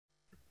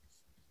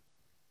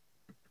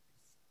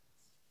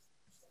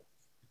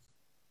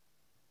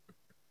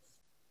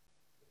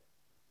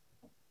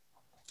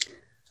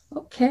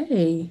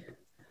Okay.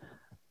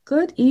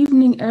 Good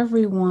evening,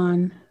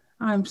 everyone.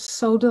 I'm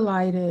so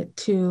delighted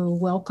to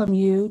welcome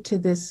you to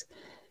this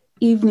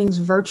evening's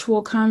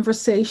virtual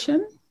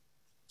conversation.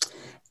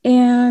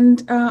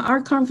 And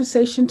our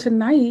conversation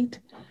tonight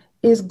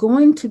is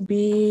going to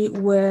be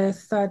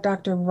with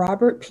Dr.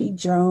 Robert P.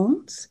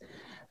 Jones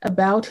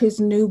about his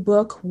new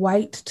book,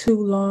 White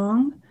Too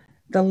Long,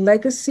 The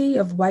Legacy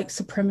of White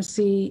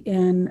Supremacy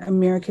in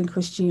American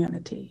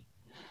Christianity.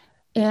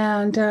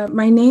 And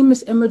my name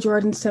is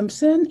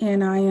Jordan-Simpson,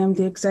 and I am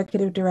the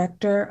Executive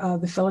Director of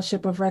the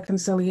Fellowship of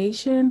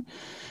Reconciliation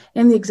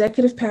and the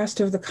Executive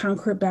Pastor of the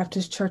Concord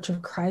Baptist Church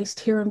of Christ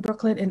here in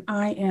Brooklyn. And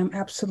I am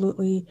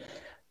absolutely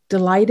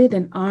delighted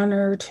and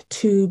honored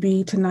to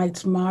be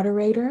tonight's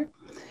moderator.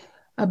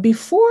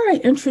 Before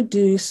I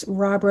introduce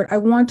Robert, I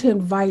want to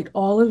invite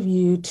all of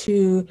you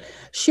to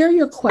share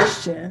your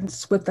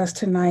questions with us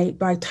tonight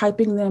by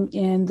typing them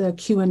in the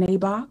Q&A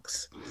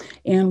box,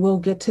 and we'll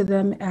get to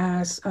them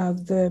as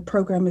the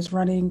program is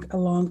running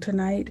along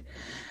tonight.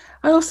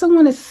 I also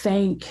want to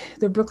thank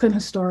the Brooklyn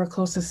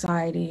Historical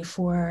Society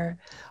for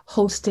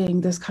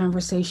hosting this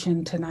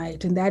conversation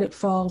tonight, and that it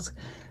falls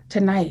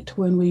tonight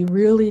when we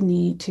really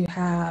need to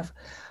have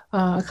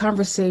a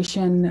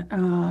conversation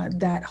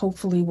that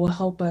hopefully will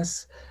help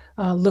us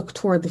look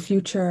toward the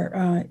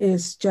future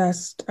is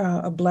just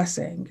a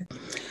blessing.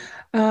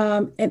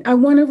 And I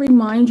want to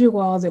remind you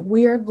all that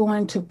we are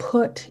going to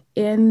put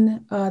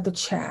in the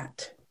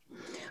chat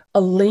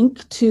a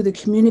link to the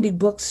community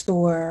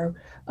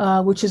bookstore,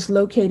 which is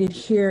located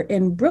here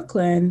in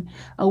Brooklyn.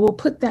 We'll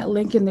put that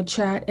link in the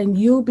chat, and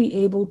you'll be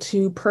able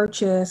to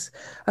purchase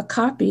a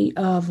copy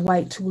of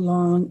White Too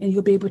Long, and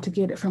you'll be able to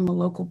get it from a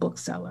local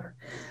bookseller.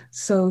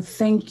 So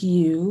thank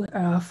you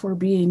for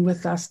being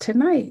with us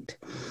tonight.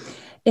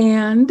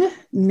 And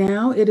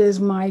now it is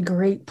my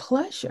great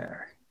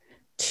pleasure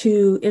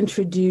to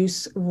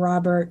introduce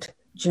Robert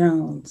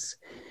Jones.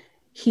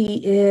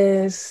 He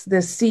is the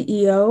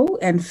CEO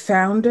and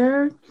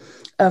founder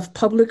of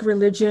Public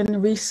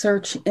Religion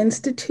Research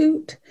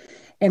Institute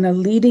and a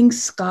leading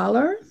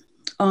scholar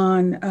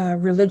on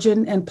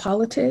religion and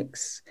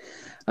politics.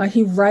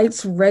 He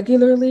writes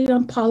regularly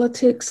on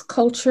politics,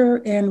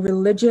 culture, and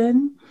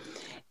religion.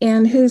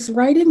 And his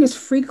writing is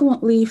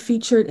frequently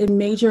featured in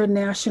major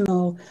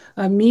national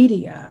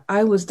media.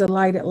 I was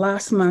delighted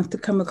last month to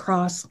come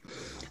across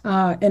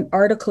an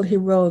article he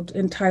wrote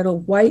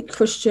entitled "White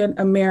Christian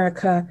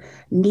America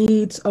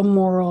Needs a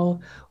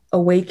Moral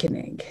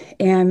Awakening."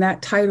 And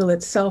that title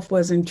itself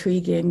was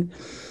intriguing.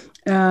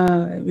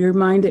 It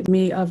reminded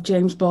me of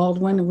James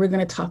Baldwin, and we're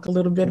going to talk a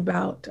little bit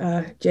about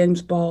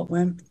James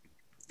Baldwin.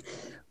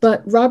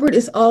 But Robert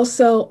is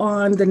also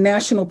on the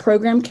National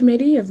Program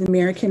Committee of the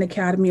American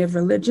Academy of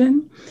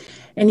Religion,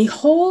 and he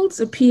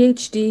holds a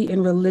PhD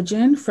in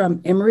religion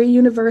from Emory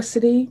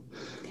University,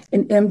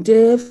 an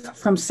MDiv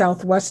from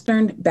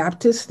Southwestern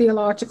Baptist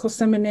Theological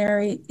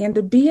Seminary, and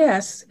a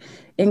BS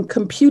in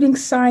computing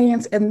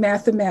science and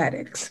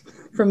mathematics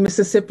from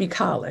Mississippi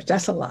College.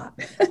 That's a lot.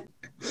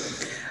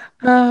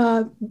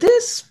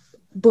 This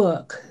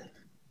book,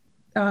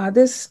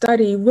 this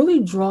study really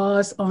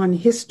draws on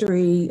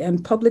history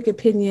and public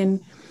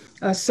opinion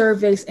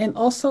surveys and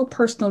also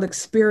personal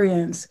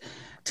experience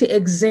to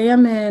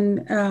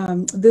examine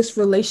this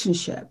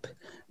relationship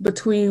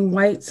between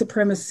white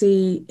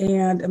supremacy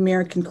and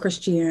American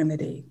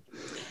Christianity.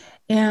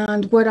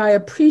 And what I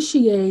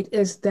appreciate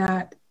is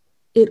that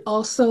it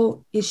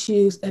also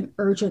issues an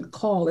urgent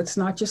call. It's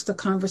not just a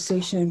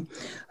conversation,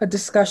 a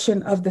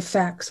discussion of the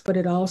facts, but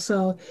it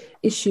also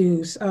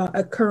issues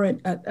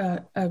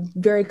a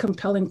very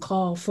compelling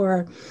call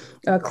for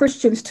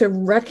Christians to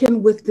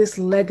reckon with this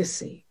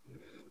legacy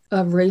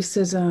of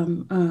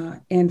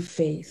racism and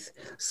faith.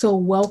 So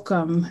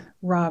welcome,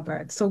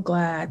 Robert. So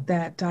glad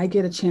that I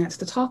get a chance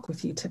to talk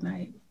with you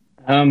tonight.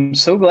 I'm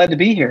so glad to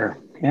be here.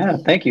 Yeah,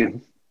 thank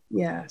you.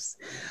 Yes.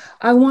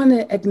 I want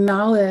to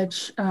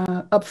acknowledge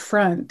up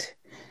front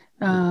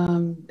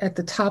at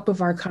the top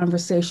of our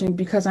conversation,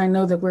 because I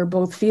know that we're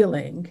both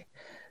feeling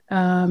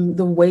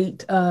the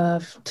weight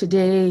of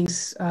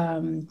today's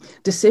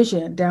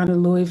decision down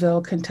in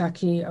Louisville,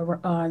 Kentucky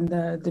on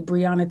the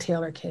Breonna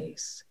Taylor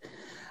case.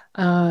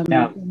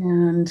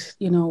 And,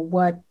 you know,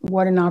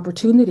 what an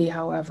opportunity,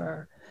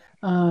 however,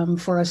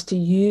 for us to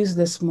use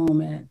this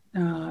moment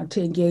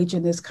to engage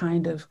in this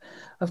kind of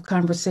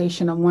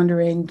conversation. I'm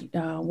wondering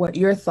what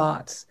your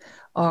thoughts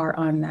are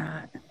on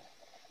that.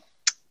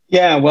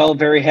 Yeah, well,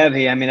 very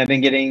heavy. I mean, I've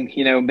been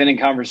been in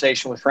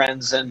conversation with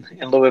friends in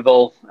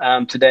Louisville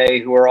today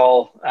who are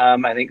all,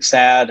 I think,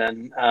 sad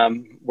and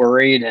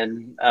worried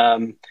and,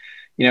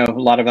 a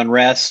lot of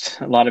unrest,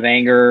 a lot of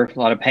anger, a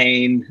lot of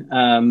pain,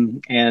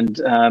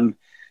 and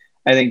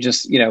I think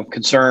just,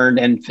 concerned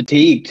and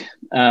fatigued,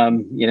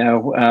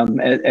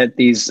 at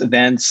these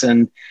events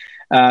and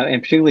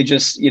particularly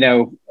just,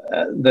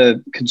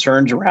 the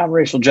concerns around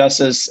racial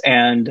justice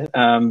and,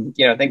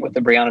 I think with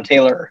the Breonna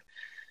Taylor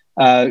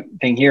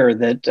thing here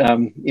that,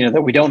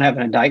 that we don't have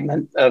an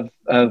indictment of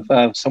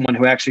someone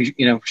who actually,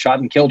 shot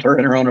and killed her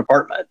in her own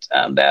apartment.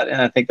 And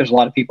I think there's a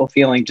lot of people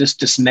feeling just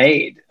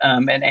dismayed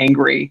and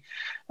angry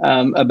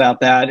about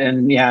that.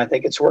 And yeah, I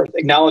think it's worth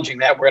acknowledging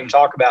that. We're going to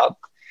talk about,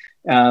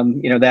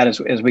 that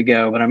as we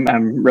go. But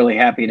I'm really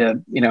happy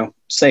to,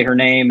 say her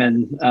name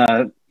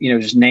and,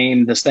 just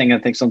name this thing I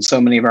think's on so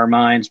many of our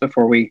minds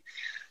before we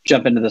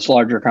jump into this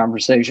larger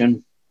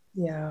conversation.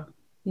 Yeah.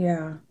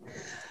 Yeah.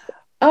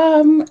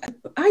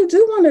 I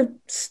do want to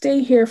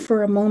stay here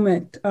for a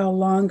moment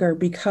longer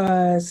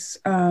because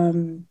I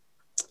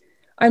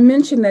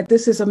mentioned that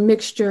this is a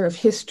mixture of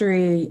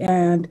history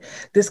and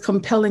this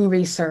compelling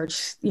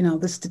research,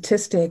 the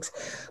statistics,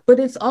 but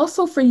it's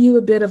also for you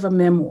a bit of a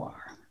memoir.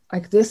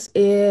 Like this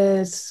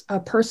is a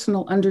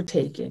personal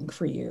undertaking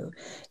for you.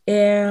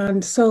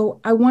 And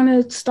so I want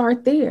to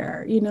start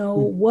there.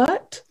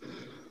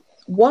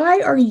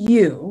 Why are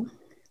you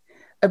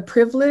a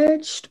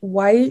privileged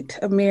white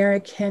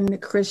American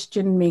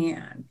Christian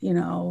man,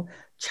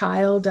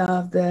 child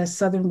of the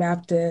Southern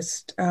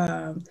Baptist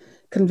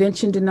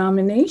Convention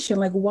denomination?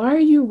 Like, why are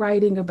you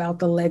writing about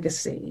the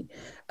legacy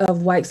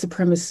of white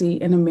supremacy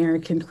in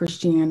American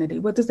Christianity?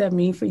 What does that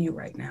mean for you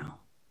right now?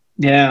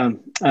 Yeah.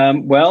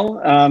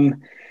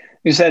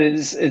 You said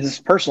it's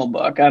a personal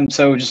book.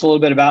 So just a little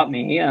bit about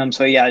me.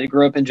 I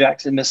grew up in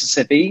Jackson,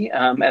 Mississippi,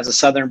 as a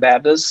Southern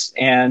Baptist,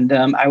 and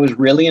I was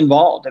really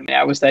involved. I mean,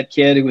 I was that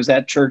kid who was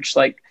at church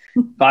like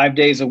 5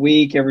 days a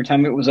week. Every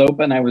time it was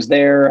open, I was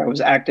there. I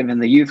was active in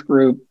the youth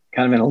group,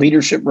 kind of in a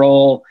leadership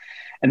role.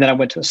 And then I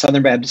went to a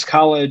Southern Baptist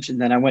college, and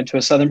then I went to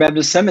a Southern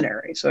Baptist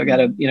seminary. So I got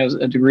a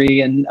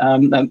degree in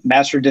a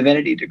Master of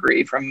Divinity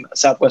degree from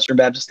Southwestern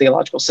Baptist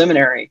Theological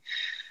Seminary.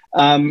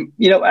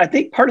 I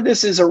think part of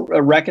this is a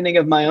reckoning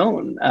of my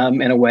own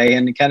in a way,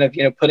 and kind of,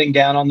 putting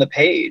down on the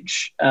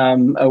page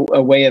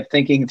a way of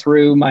thinking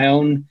through my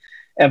own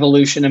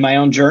evolution and my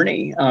own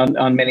journey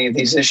on many of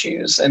these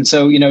issues. And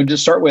so, to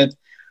start with,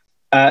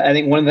 I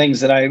think one of the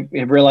things that I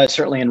have realized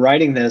certainly in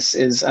writing this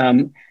is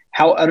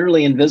how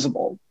utterly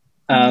invisible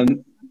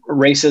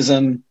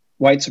racism,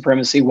 white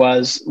supremacy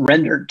was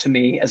rendered to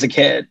me as a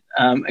kid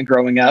and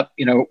growing up,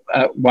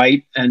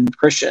 white and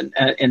Christian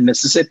in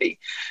Mississippi.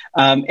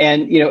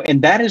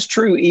 And that is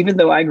true, even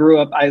though I grew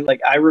up,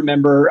 I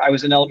remember I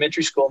was in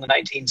elementary school in the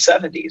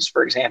 1970s,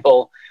 for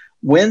example,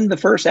 when the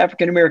first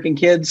African-American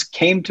kids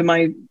came to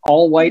my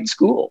all white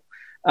school.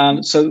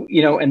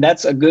 And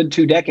that's a good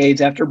 2 decades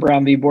after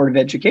Brown v. Board of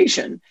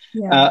Education,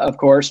 of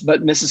course,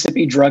 but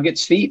Mississippi drug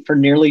its feet for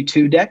nearly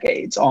 2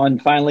 decades on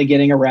finally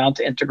getting around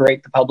to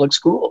integrate the public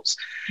schools.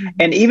 Mm-hmm.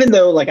 And even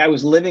though I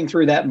was living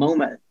through that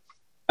moment,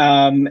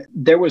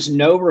 there was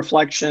no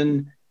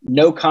reflection,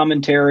 no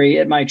commentary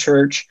at my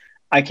church.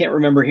 I can't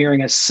remember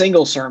hearing a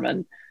single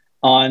sermon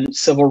on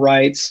civil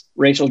rights,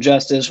 racial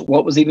justice,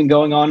 what was even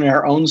going on in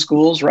our own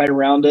schools right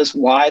around us,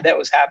 why that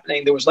was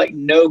happening. There was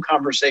no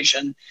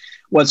conversation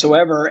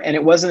whatsoever. And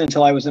it wasn't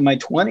until I was in my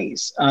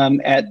 20s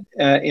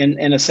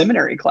in a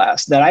seminary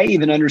class that I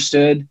even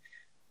understood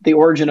the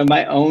origin of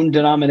my own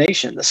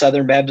denomination, the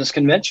Southern Baptist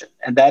Convention.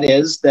 And that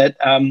is that,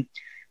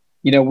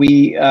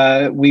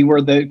 we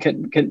were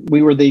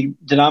the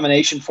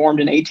denomination formed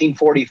in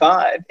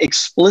 1845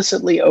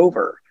 explicitly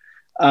over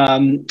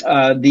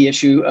the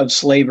issue of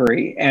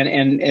slavery.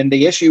 And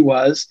the issue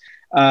was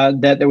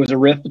that there was a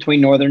rift between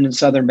Northern and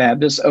Southern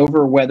Baptists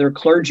over whether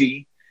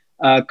clergy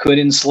could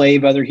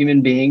enslave other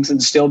human beings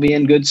and still be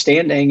in good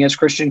standing as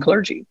Christian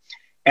clergy.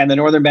 And the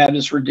Northern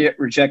Baptists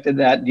rejected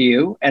that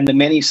view. And the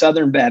many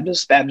Southern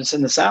Baptists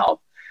in the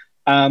South,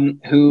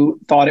 who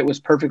thought it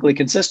was perfectly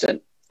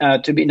consistent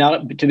to be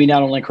not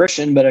only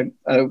Christian, but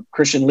a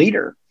Christian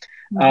leader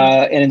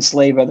and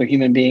enslave other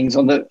human beings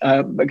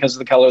because of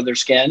the color of their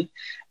skin.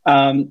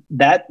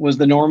 That was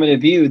the normative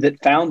view that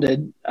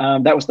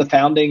was the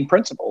founding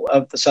principle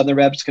of the Southern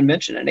Baptist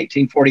Convention in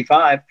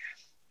 1845.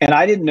 And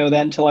I didn't know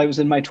that until I was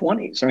in my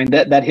 20s. I mean,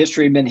 that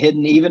history had been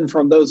hidden even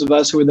from those of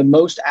us who were the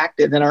most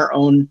active in our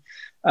own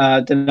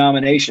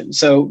denomination.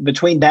 So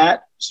between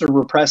that sort of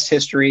repressed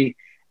history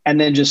and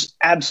then just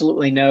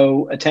absolutely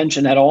no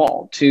attention at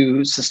all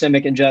to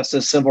systemic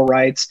injustice, civil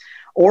rights,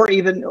 or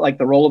even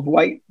the role of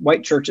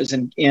white churches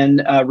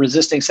in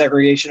resisting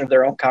segregation of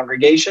their own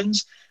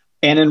congregations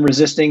and in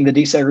resisting the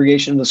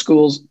desegregation of the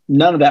schools,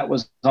 none of that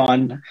was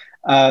on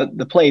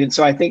the plate. And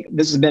so I think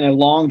this has been a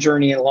long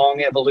journey, a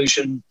long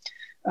evolution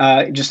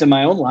just in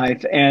my own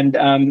life. And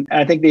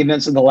I think the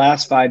events of the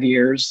last 5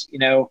 years,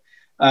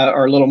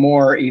 or a little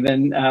more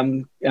even,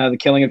 the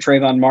killing of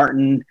Trayvon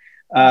Martin,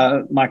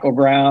 Michael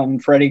Brown,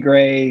 Freddie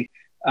Gray,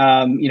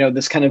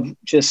 this kind of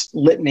just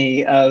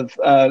litany of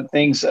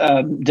things,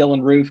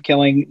 Dylan Roof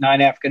killing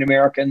 9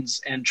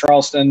 African-Americans in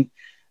Charleston,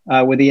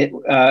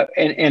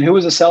 and who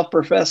was a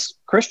self-professed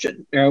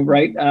Christian,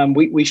 right?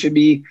 We should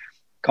be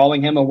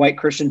calling him a white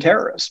Christian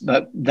terrorist,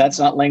 but that's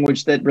not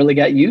language that really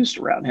got used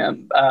around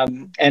him.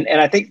 And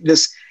I think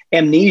this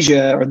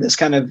amnesia or this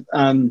kind of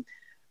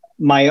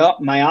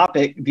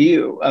myopic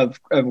view of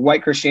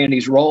white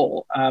Christianity's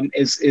role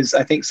is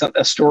I think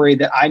a story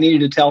that I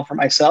needed to tell for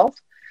myself,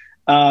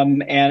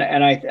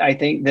 I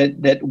think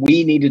that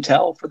we need to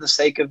tell for the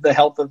sake of the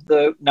health of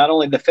not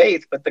only the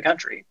faith, but the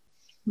country.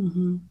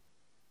 Mm-hmm.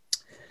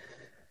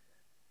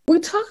 We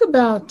talk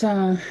about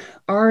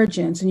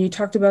origins, and you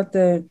talked about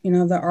the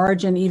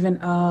origin even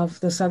of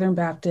the Southern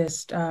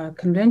Baptist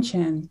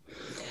Convention.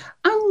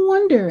 I'm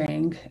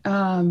wondering,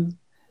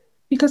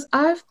 because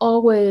I've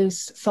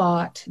always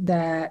thought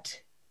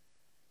that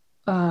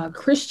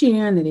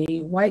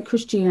Christianity, white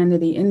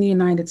Christianity in the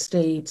United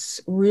States,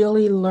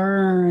 really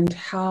learned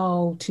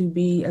how to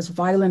be as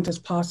violent as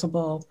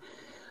possible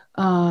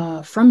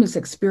from its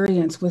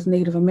experience with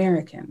Native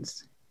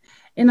Americans.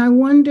 And I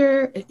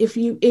wonder if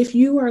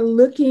you are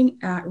looking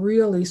at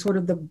really sort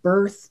of the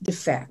birth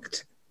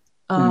defect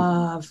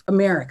of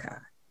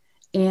America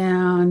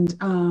and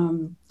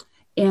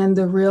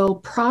the real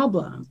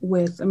problem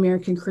with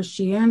American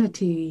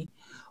Christianity,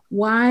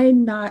 why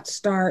not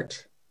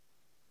start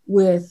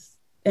with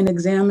an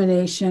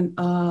examination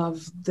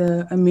of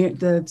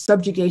the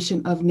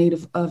subjugation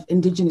of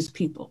indigenous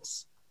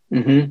peoples?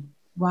 Mm-hmm.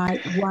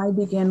 Why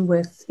begin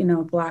with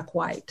black,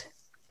 white?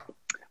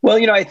 Well,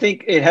 I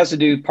think it has to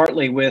do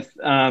partly with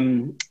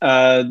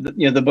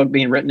the book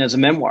being written as a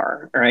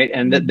memoir, right?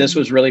 And that this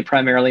was really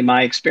primarily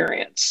my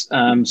experience.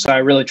 So I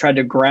really tried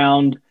to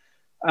ground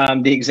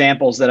the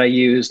examples that I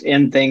used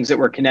in things that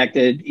were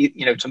connected,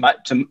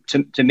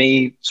 to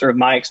me, sort of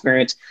my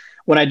experience.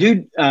 When I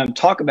do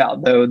talk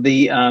about, though,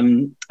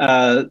 the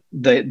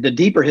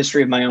deeper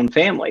history of my own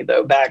family,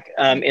 though, back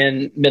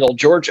in Middle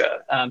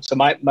Georgia, so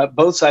my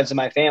both sides of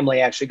my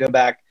family actually go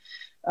back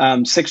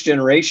 6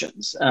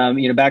 generations,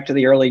 back to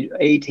the early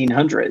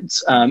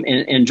 1800s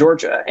in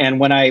Georgia. And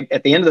when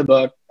at the end of the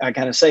book, I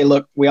kind of say,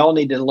 look, we all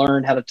need to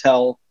learn how to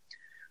tell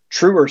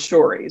truer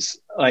stories,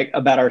 like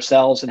about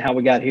ourselves and how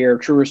we got here,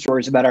 truer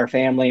stories about our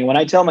family. And when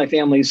I tell my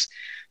family's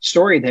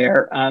story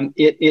there,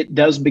 it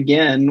does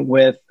begin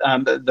with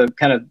the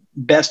kind of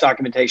best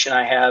documentation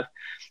I have,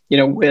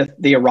 with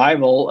the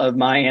arrival of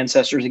my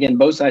ancestors, again,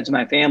 both sides of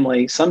my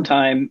family,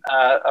 sometime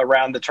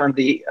around the turn of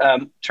the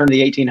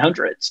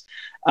 1800s.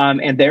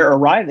 And they're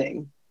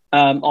arriving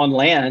on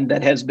land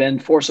that has been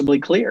forcibly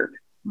cleared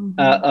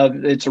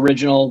of its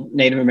original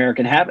Native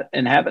American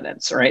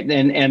inhabitants, right?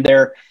 And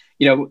they're,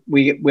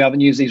 we often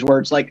use these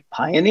words like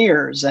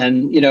pioneers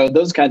and,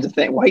 those kinds of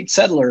things, white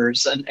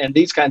settlers and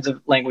these kinds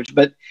of language.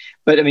 But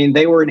I mean,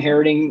 they were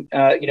inheriting,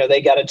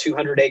 they got a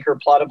 200-acre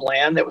plot of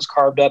land that was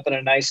carved up in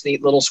a nice,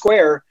 neat little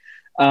square,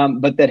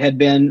 but that had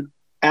been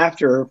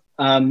after,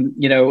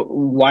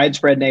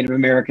 widespread Native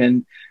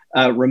American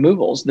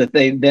removals, that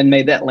they then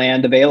made that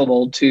land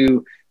available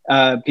to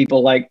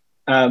people like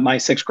my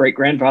 6th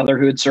great-grandfather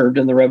who had served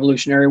in the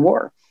Revolutionary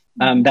War.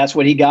 That's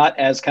what he got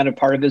as kind of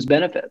part of his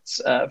benefits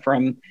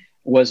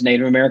was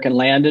Native American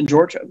land in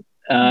Georgia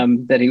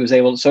that he was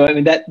able to. So I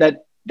mean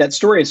that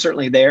story is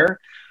certainly there.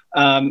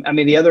 I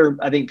mean the other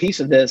I think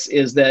piece of this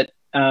is that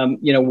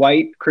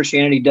white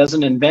Christianity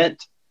doesn't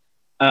invent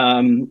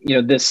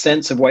this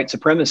sense of white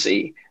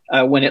supremacy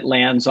when it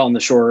lands on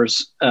the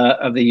shores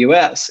of the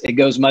U.S. It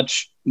goes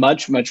much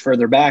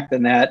further back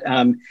than that.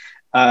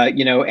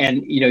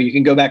 You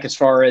can go back as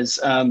far as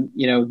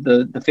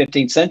the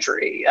 15th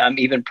century,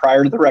 even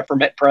prior to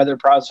the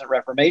Protestant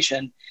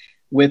Reformation,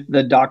 with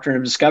the doctrine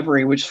of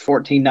discovery, which is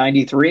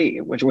 1493,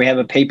 which we have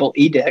a papal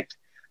edict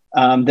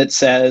that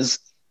says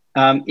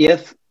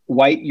if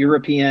white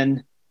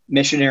European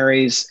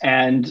missionaries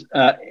and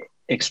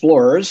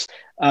explorers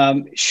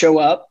show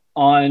up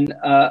on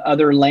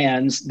other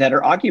lands that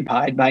are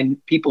occupied by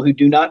people who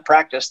do not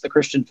practice the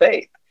Christian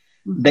faith,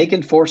 they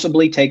can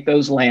forcibly take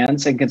those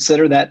lands and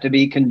consider that to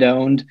be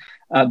condoned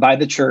by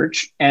the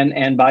church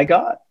and by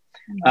God.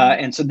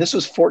 And so this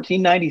was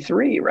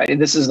 1493, right?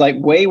 And this is like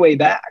way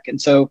back. And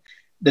so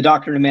the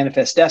doctrine of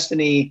manifest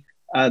destiny,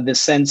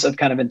 this sense of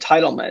kind of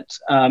entitlement,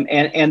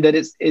 and that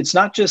it's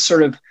not just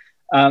sort of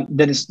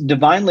that it's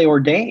divinely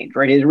ordained,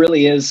 right? It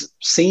really is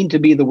seen to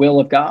be the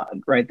will of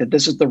God, right? That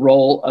this is the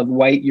role of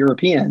white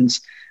Europeans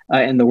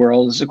in the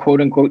world, is to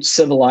quote unquote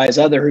civilize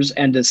others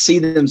and to see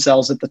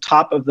themselves at the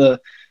top of the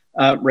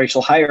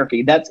racial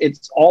hierarchy.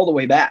 It's all the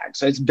way back.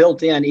 So it's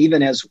built in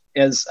even as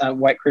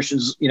white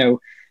Christians,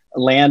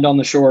 land on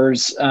the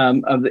shores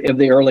of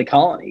the early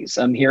colonies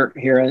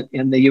here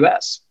in the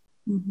U.S.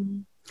 Mm-hmm.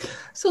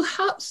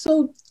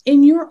 So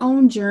in your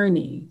own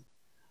journey,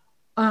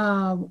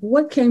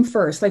 what came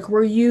first? Like,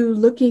 were you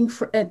looking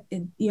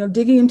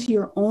digging into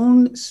your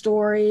own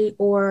story,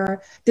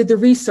 or did the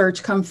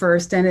research come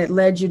first and it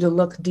led you to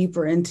look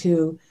deeper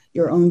into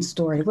your own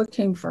story? What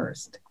came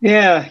first?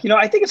 Yeah,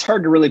 I think it's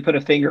hard to really put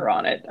a finger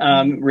on it.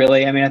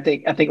 Really, I mean, I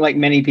think like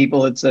many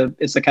people, it's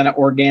a kind of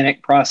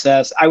organic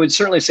process. I would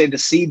certainly say the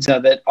seeds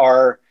of it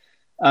are,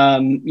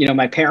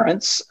 my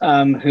parents,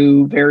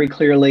 who very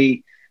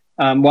clearly,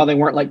 while they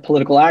weren't like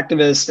political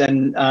activists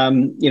and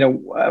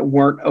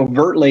weren't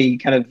overtly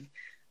kind of,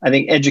 I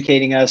think,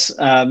 educating us,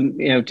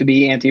 to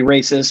be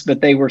anti-racist,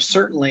 but they were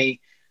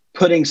certainly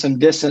putting some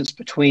distance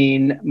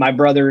between my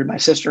brother, my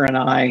sister, and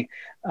I.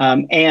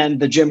 And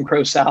the Jim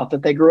Crow South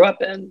that they grew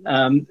up in,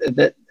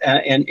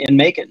 in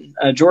Macon,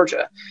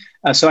 Georgia.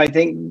 So I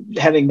think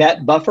having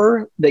that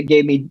buffer that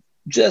gave me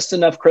just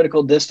enough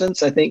critical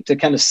distance, I think, to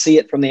kind of see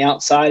it from the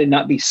outside and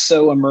not be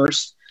so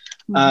immersed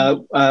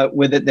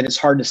with it that it's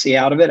hard to see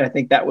out of it. I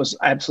think that was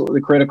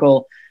absolutely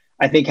critical.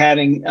 I think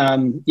having,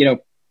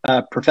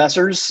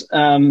 professors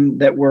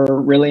that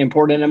were really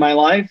important in my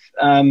life,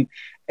 and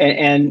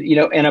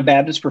a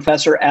Baptist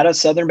professor at a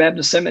Southern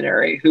Baptist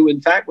seminary, who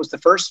in fact was the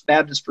first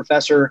Baptist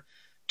professor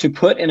to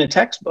put in a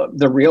textbook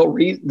the real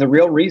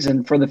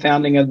reason for the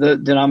founding of the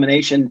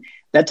denomination.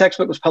 That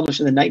textbook was published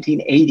in the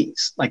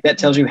 1980s. Like, that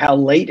tells you how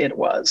late it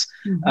was,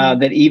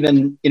 that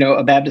even,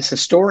 a Baptist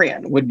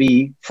historian would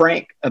be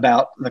frank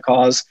about the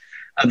cause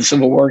of the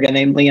Civil War, a guy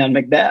named Leon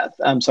Macbeth.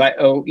 So I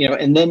owe,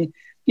 and then,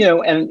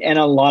 and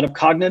a lot of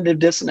cognitive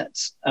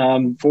dissonance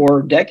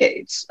for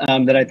decades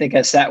that I think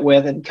I sat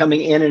with, and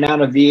coming in and out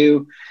of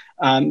view,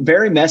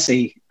 very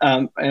messy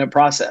in a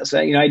process.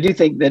 I do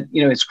think that,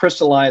 it's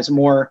crystallized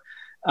more.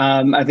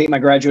 I think my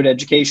graduate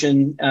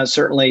education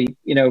certainly,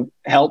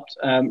 helped,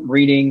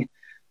 reading,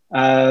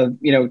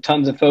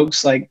 tons of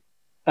folks like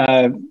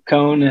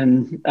Cone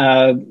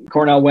and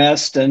Cornell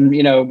West, and,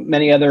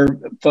 many other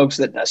folks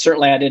that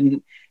certainly I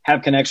didn't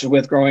have connections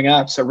with growing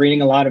up. So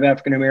reading a lot of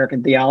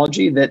African-American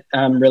theology that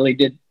really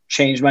did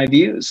change my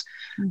views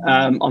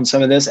on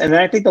some of this. And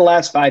then I think the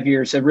last 5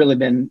 years have really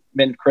been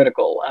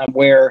critical,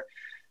 where,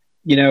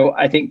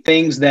 I think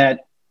things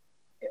that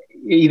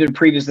even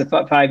previous to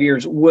 5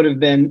 years would have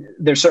been,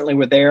 there certainly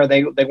were there.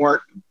 They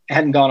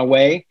hadn't gone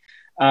away.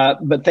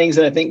 But things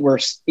that I think were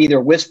either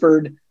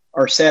whispered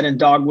or said in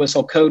dog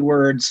whistle code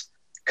words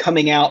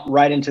coming out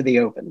right into the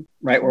open,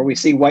 right? Where we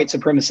see white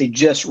supremacy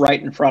just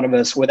right in front of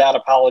us without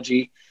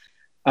apology.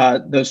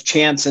 Those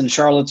chants in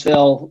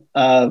Charlottesville,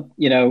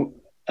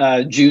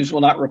 Jews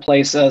will not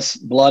replace us,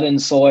 blood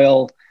and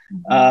soil,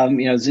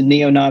 the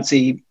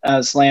neo-Nazi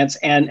slants.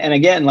 And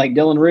again, like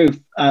Dylan Roof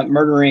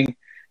murdering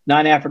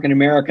 9 African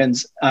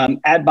Americans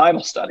at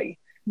Bible study.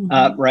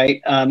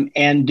 Right.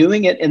 And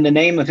doing it in the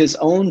name of his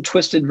own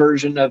twisted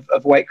version of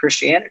white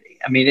Christianity.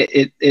 I mean,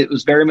 it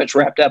was very much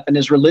wrapped up in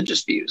his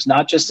religious views,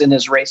 not just in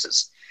his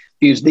racist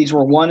views. These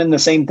were one and the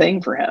same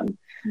thing for him.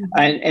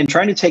 And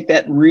trying to take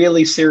that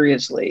really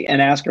seriously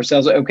and ask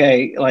ourselves,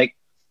 okay, like,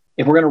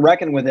 if we're going to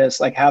reckon with this,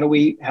 like, how do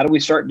we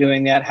start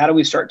doing that? How do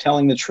we start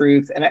telling the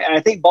truth? And I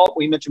think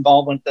we mentioned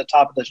Baldwin at the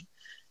top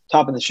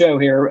of the show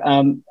here.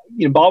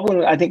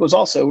 Baldwin, I think, was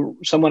also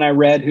someone I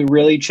read who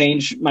really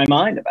changed my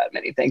mind about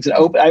many things. And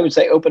I would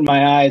say opened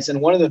my eyes. And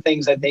one of the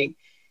things I think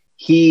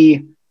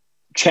he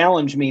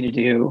challenged me to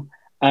do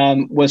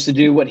was to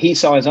do what he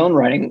saw his own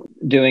writing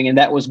doing, and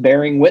that was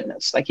bearing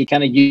witness. Like, he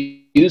kind of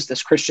used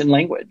this Christian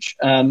language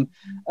of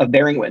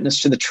bearing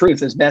witness to the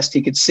truth as best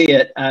he could see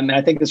it. And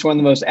I think that's one of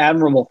the most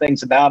admirable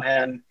things about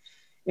him,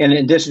 in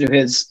addition to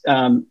his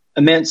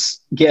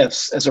immense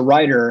gifts as a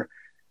writer,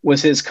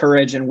 was his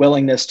courage and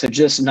willingness to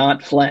just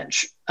not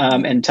flinch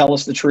and tell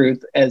us the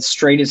truth as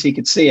straight as he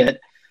could see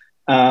it.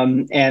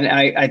 And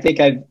I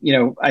think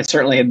I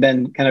certainly have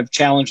been kind of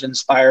challenged,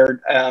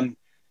 inspired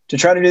to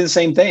try to do the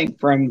same thing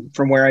from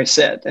where I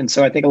sit. And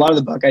so I think a lot of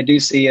the book I do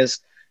see as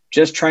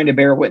just trying to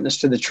bear witness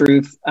to the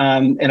truth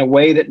in a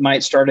way that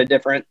might start a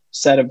different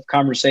set of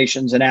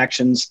conversations and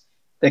actions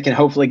that can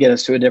hopefully get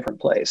us to a different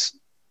place.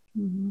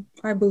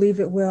 I believe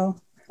it will.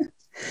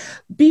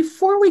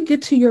 Before we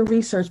get to your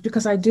research,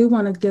 because I do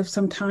want to give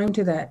some time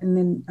to that, and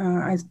then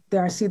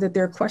I see that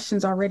there are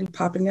questions already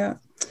popping up,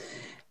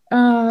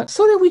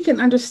 so that we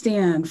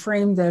can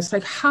frame this,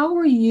 like, how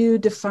are you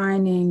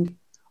defining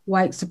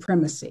white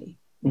supremacy?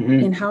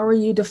 And how are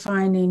you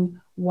defining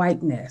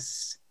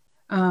whiteness?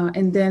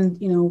 And then,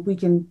 we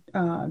can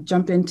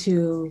jump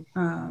into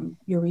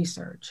your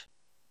research.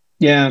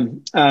 Yeah.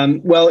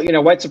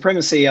 Well, white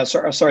supremacy, I'll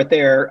start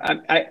there.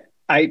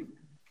 I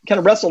kind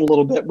of wrestled a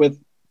little bit with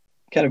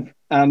kind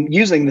of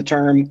using the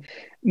term,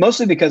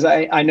 mostly because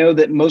I know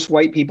that most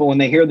white people, when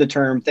they hear the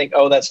term, think,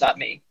 oh, that's not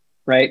me,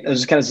 right?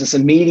 There's kind of this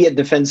immediate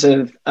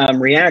defensive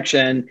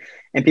reaction,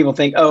 and people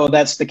think, oh,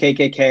 that's the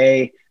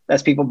KKK,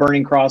 that's people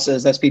burning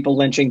crosses, that's people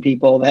lynching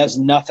people, that has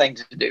nothing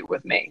to do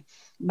with me.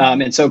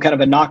 And so kind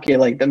of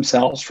inoculate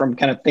themselves from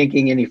kind of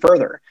thinking any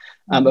further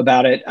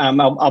about it.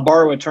 I'll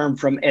borrow a term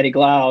from Eddie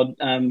Glaude,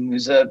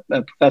 who's a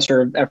professor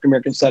of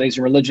African-American Studies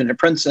and Religion at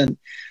Princeton,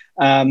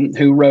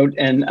 who wrote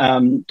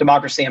in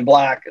Democracy in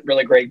Black, a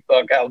really great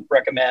book I'll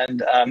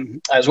recommend,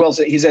 as well as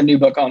he's a new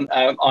book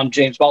on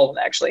James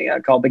Baldwin, actually,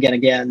 called Begin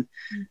Again.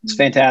 It's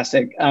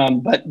fantastic.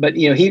 But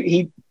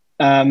he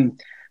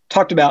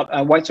talked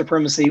about white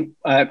supremacy,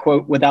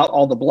 quote, without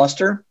all the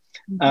bluster.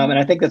 And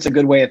I think that's a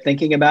good way of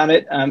thinking about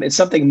it. It's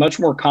something much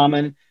more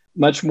common,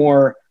 much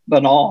more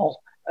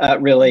banal,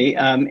 really.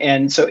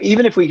 And so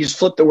even if we just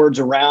flip the words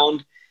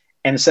around,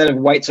 and instead of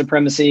white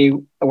supremacy,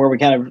 where we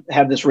kind of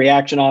have this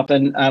reaction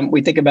often,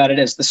 we think about it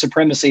as the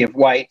supremacy of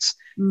whites,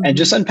 and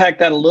just unpack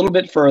that a little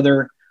bit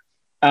further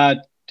and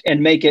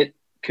make it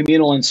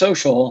communal and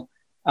social.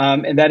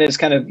 And that is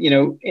kind of,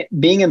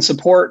 being in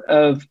support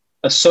of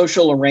a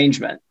social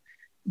arrangement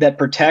that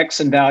protects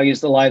and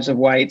values the lives of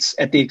whites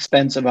at the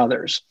expense of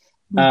others.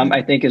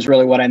 I think is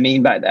really what I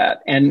mean by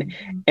that. And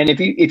if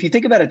you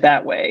think about it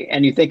that way,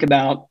 and you think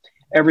about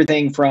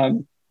everything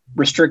from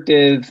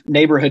restrictive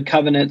neighborhood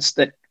covenants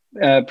that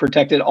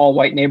protected all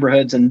white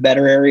neighborhoods and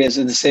better areas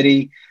of the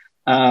city,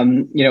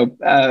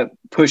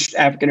 pushed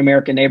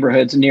African-American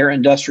neighborhoods near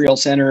industrial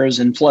centers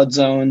and flood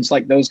zones,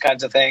 like those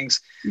kinds of things,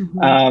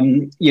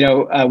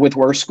 with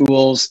worse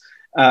schools,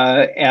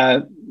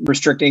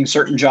 restricting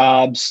certain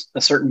jobs,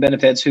 certain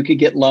benefits, who could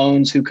get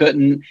loans, who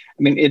couldn't. I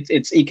mean,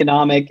 it's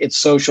economic, it's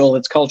social,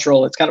 it's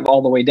cultural, it's kind of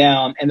all the way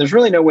down. And there's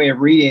really no way of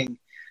reading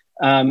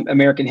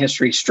American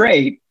history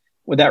straight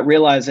without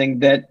realizing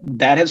that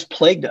has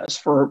plagued us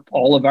for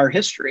all of our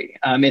history.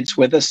 It's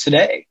with us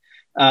today.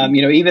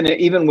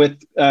 Even with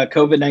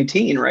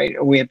COVID-19,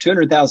 right? We have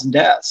 200,000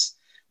 deaths,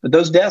 but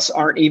those deaths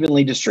aren't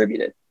evenly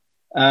distributed.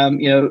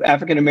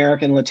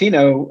 African-American,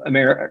 Latino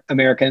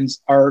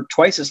Americans are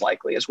twice as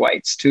likely as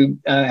whites to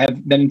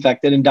have been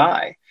infected and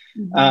die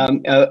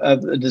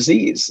of the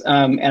disease.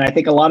 And I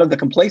think a lot of the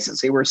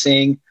complacency we're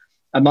seeing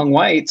among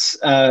whites,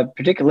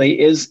 particularly,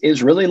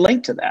 is really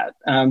linked to that,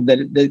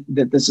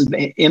 that this has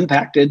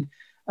impacted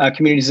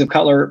communities of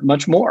color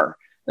much more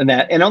than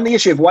that. And on the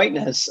issue of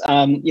whiteness,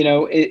 sometimes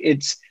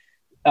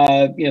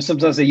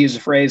they use a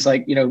phrase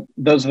like,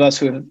 those of us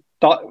who have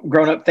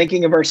grown up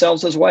thinking of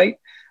ourselves as white,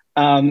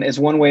 as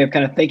one way of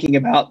kind of thinking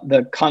about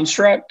the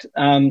construct.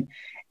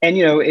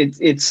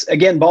 It's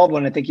again,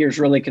 Baldwin, I think here is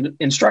really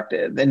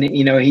instructive. And,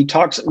 he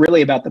talks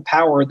really about the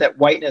power that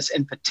whiteness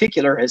in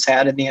particular has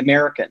had in the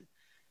American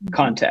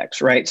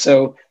context, right?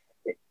 So,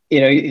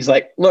 he's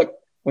like, look,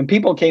 when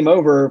people came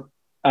over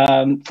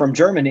from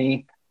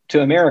Germany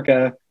to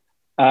America,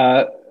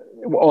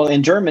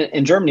 in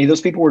Germany,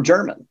 those people were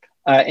German.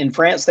 In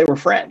France, they were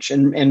French.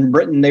 And in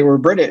Britain, they were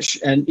British.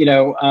 And,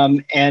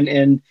 and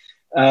in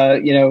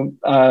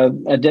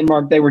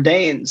Denmark, they were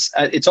Danes.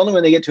 It's only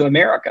when they get to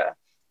America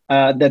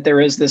that there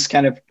is this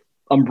kind of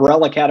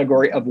umbrella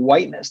category of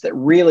whiteness that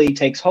really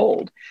takes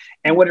hold.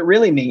 And what it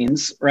really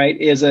means, right,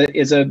 is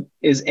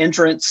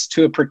entrance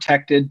to a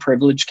protected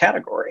privilege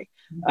category,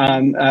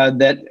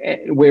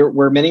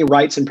 where many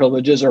rights and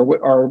privileges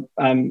are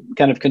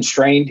kind of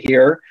constrained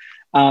here,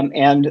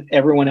 and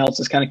everyone else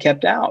is kind of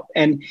kept out.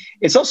 And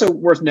it's also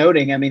worth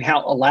noting, I mean,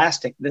 how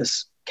elastic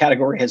this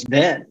category has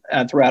been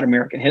throughout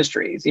American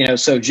history.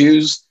 So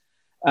Jews,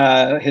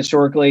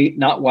 historically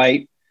not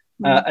white,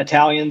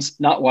 Italians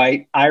not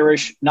white,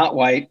 Irish not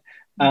white.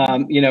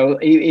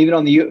 Even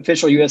on the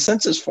official U.S.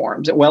 Census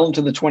forms, well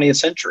into the 20th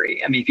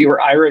century. I mean, if you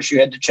were Irish, you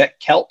had to check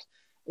Celt.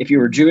 If you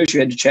were Jewish, you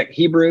had to check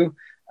Hebrew.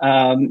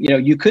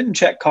 You couldn't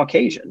check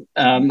Caucasian.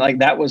 Like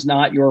that was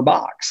not your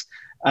box.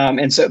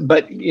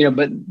 But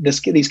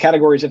these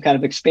categories have kind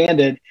of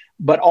expanded.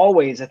 But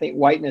always, I think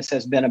whiteness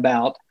has been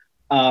about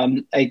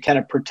a kind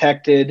of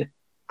protected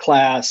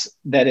class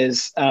that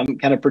is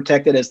kind of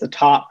protected as the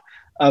top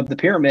of the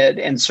pyramid,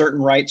 and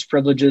certain rights,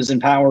 privileges,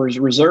 and powers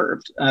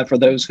reserved for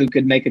those who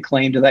could make a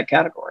claim to that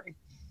category.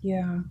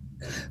 Yeah.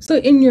 So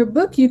in your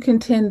book, you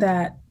contend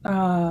that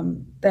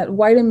that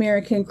white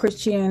American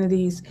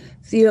Christianity's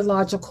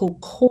theological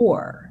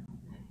core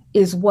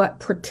is what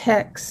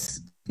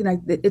protects,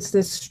 it's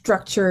this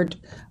structured,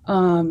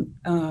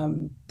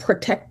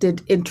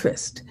 protected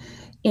interest.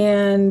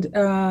 And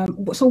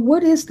so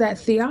what is that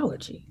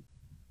theology?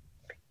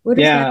 What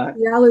is that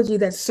theology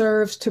that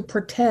serves to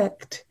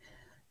protect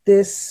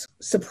this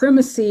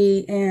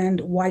supremacy and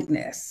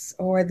whiteness,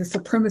 or the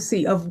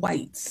supremacy of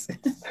whites?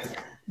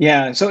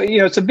 Yeah, so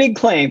it's a big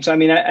claim. So I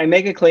mean, I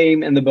make a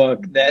claim in the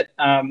book that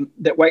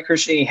that white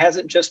Christianity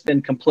hasn't just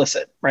been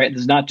complicit, right?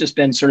 It's not just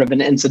been sort of an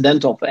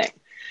incidental thing,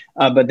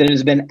 but that it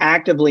has been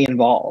actively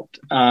involved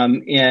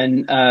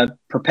in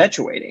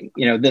perpetuating,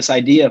 this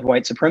idea of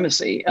white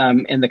supremacy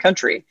in the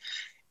country.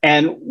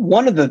 And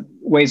one of the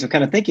ways of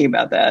kind of thinking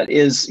about that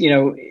is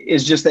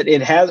just that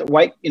it has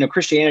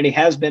Christianity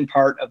has been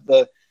part of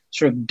the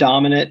sort of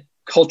dominant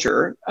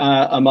culture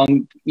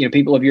among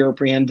people of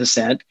European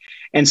descent.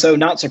 And so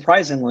not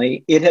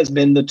surprisingly, it has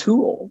been the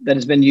tool that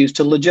has been used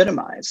to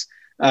legitimize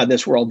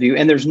this worldview.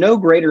 And there's no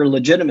greater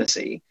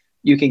legitimacy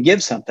you can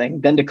give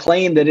something than to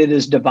claim that it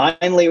is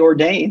divinely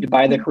ordained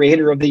by the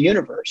creator of the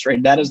universe,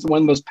 right? That is one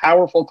of the most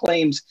powerful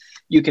claims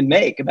you can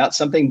make about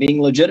something being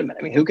legitimate.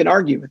 I mean, who can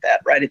argue with that,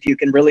 right? If you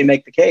can really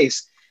make the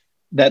case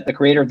that the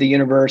creator of the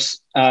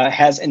universe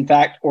has in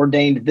fact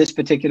ordained this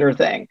particular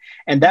thing.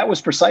 And that was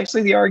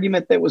precisely the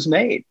argument that was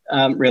made,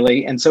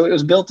 really. And so it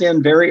was built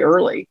in very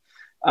early.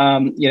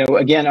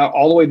 Again,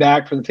 all the way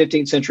back from the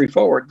 15th century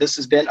forward, this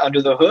has been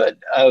under the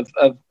hood of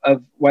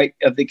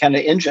the kind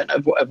of engine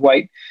of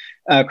white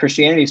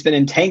Christianity. It's been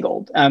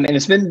entangled, and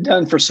it's been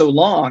done for so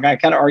long. I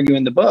kind of argue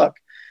in the book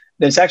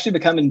that it's actually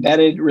become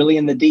embedded really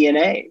in the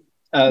DNA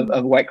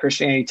of white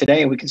Christianity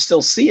today, and we can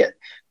still see it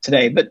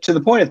today. But to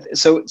the point of,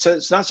 so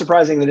it's not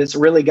surprising that it's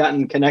really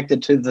gotten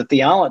connected to the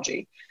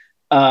theology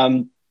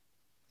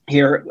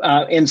here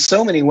in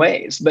so many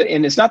ways.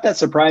 And it's not that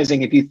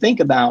surprising if you think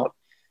about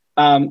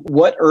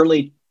what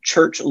early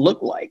church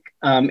looked like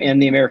in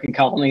the American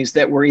colonies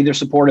that were either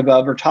supportive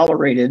of or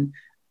tolerated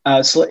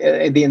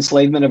the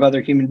enslavement of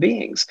other human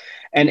beings.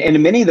 And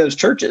in many of those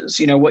churches,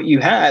 what you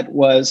had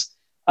was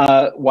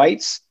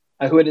whites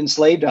who had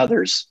enslaved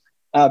others,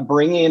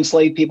 bringing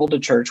enslaved people to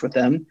church with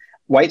them,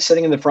 whites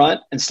sitting in the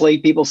front,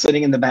 enslaved people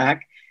sitting in the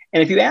back.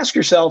 And if you ask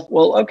yourself,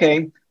 well,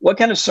 okay, what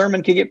kind of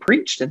sermon could get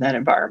preached in that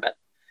environment?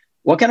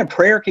 What kind of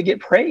prayer could get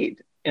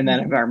prayed in that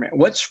environment?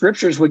 What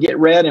scriptures would get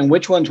read and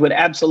which ones would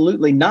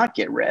absolutely not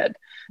get read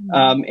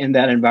in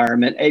that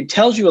environment? It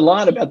tells you a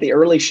lot about the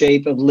early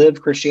shape of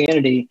lived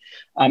Christianity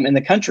in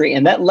the country,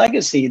 and that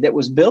legacy that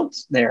was built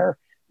there,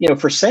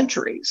 for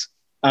centuries,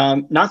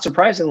 not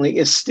surprisingly,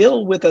 is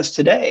still with us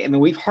today. I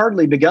mean, we've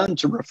hardly begun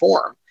to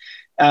reform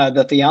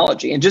the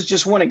theology. And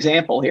just one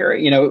example here,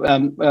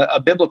 a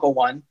biblical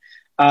one.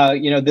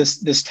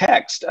 This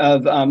text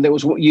of that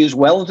was used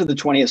well into the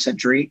 20th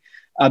century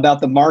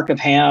about the mark of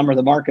Ham or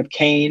the mark of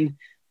Cain,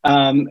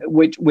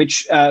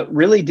 which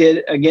really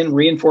did, again,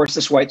 reinforce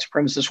this white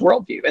supremacist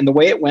worldview. And the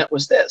way it went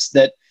was this,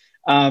 that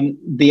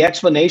the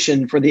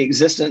explanation for the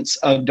existence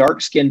of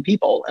dark-skinned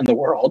people in the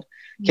world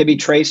can be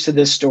traced to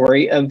this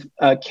story of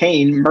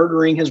Cain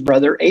murdering his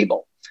brother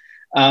Abel.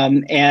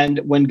 And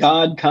when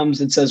God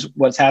comes and says,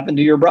 what's happened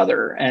to your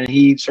brother? And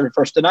he sort of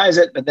first denies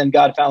it, but then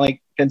God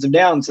finally pins him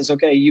down and says,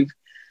 okay, you've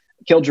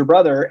killed your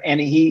brother. And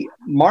he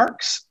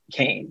marks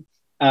Cain.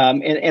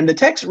 And the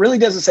text really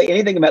doesn't say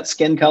anything about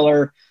skin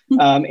color.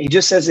 He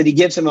just says that he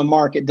gives him a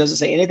mark. It doesn't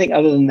say anything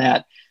other than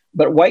that.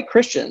 But white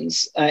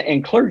Christians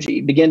and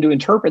clergy begin to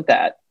interpret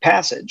that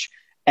passage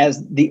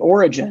as the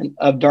origin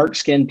of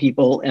dark-skinned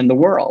people in the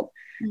world.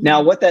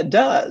 Now, what that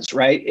does,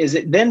 right, is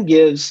it then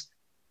gives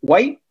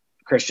white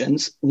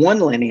Christians one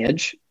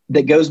lineage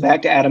that goes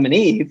back to Adam and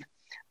Eve,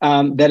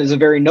 that is a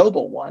very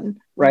noble one,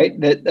 right?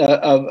 That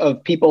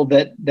of people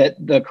that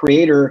the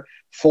Creator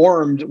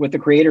formed with the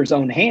Creator's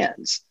own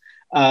hands,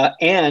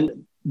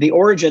 and the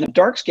origin of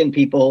dark-skinned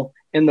people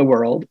in the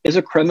world is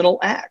a criminal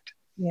act.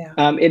 Yeah.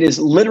 It is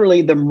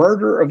literally the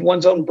murder of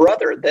one's own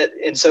brother.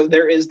 And so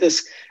there is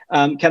this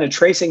kind of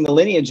tracing the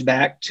lineage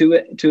back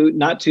to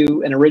not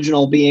to an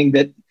original being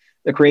that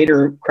the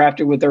Creator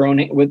crafted with their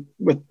own with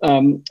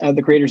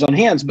the Creator's own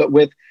hands, but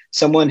with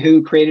someone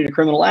who created a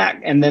criminal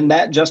act, and then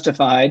that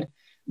justified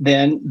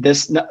then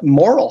this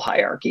moral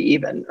hierarchy,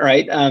 even,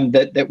 right?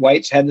 That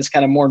whites had this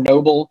kind of more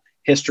noble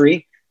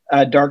history,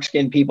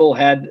 dark-skinned people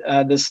had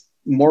this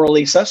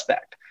morally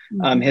suspect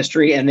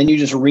history, and then you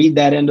just read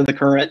that into the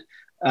current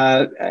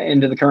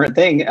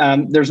thing.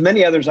 There's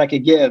many others I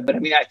could give, but I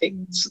mean, I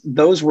think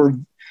those were,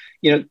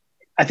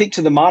 I think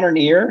to the modern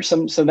ear,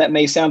 some that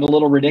may sound a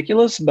little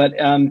ridiculous, but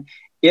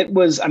it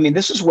was, I mean,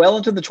 this was well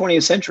into the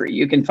 20th century.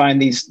 You can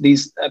find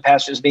these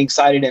passages being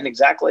cited in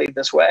exactly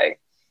this way.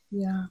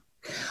 Yeah.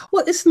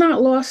 Well, it's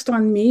not lost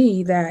on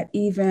me that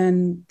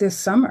even this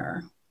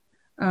summer,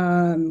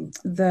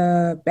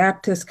 the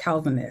Baptist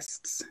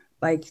Calvinists,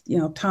 like,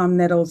 Tom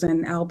Nettles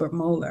and Albert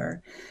Mohler,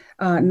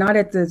 not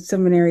at the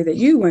seminary that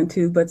you went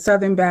to, but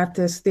Southern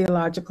Baptist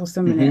Theological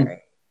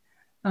Seminary,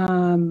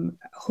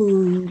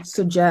 who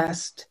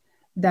suggest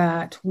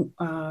that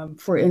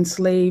for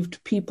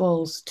enslaved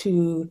peoples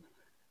to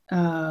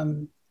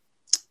run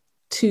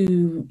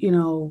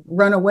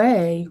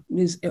away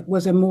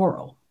was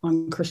immoral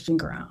on Christian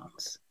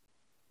grounds.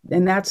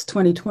 And that's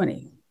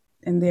 2020.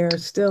 And they're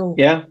still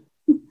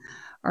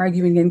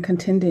arguing and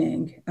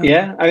contending.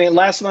 I mean,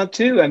 last month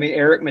too, I mean,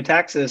 Eric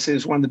Metaxas,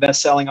 who's one of the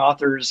best-selling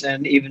authors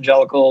in the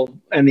evangelical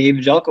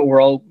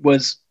world,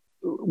 was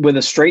with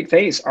a straight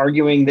face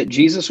arguing that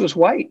Jesus was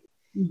white.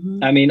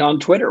 I mean, on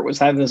Twitter was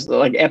having this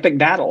like epic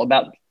battle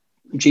about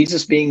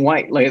Jesus being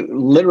white, like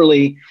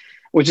literally,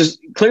 which is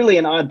clearly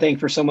an odd thing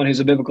for someone who's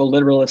a biblical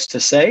literalist to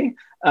say.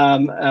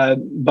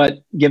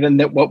 But given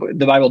that what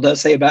the Bible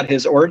does say about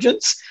his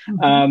origins,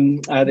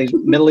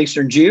 the Middle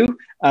Eastern Jew,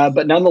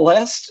 but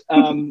nonetheless,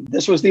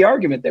 this was the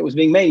argument that was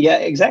being made. Yeah,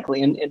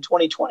 exactly. In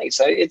 2020.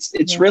 So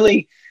it's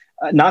really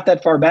not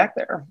that far back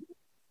there.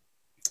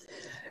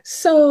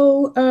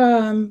 So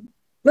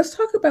let's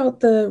talk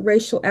about the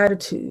racial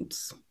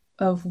attitudes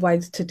of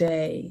whites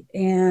today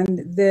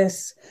and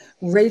this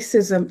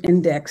racism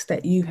index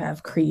that you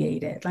have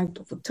created. Like,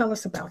 tell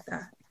us about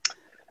that.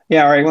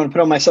 Yeah, all right. I want to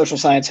put on my social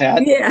science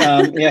hat.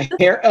 Yeah.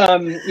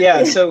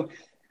 So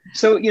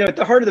at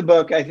the heart of the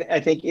book, I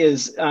think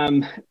is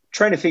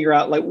trying to figure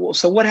out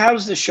how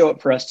does this show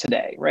up for us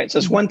today, right? So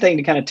it's one thing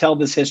to kind of tell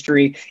this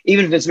history,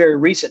 even if it's very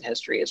recent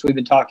history, as we've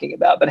been talking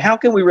about, but how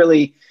can we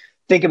really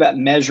think about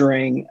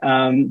measuring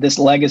this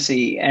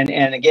legacy and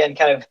again,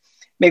 kind of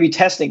maybe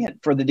testing it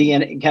for the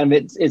DNA, kind of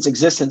its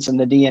existence in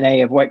the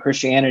DNA of white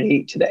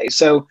Christianity today.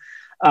 So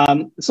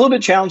it's a little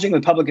bit challenging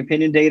with public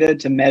opinion data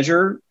to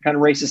measure kind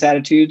of racist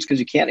attitudes because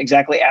you can't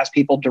exactly ask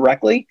people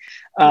directly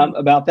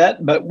about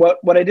that. But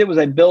what I did was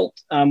I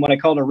built what I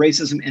called a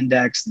racism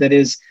index that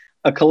is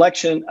a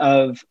collection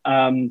of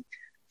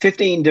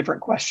 15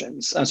 different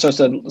questions. So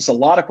it's a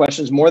lot of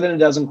questions, more than a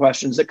dozen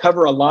questions that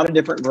cover a lot of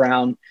different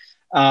ground,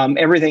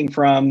 everything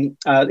from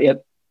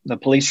the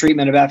police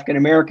treatment of African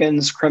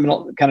Americans,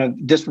 criminal kind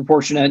of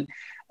disproportionate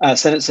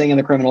sentencing in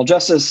the criminal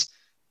justice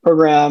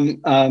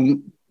program,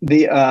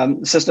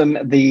 system,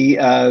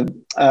 the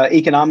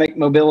economic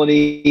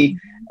mobility,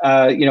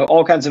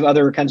 all kinds of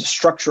other kinds of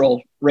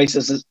structural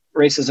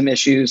racism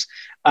issues.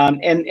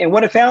 And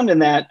what I found in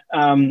that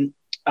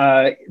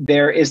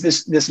there is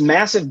this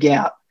massive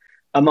gap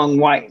among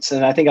whites.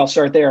 And I think I'll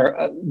start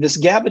there. This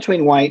gap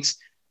between whites,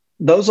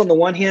 those on the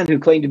one hand who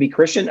claim to be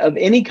Christian of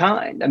any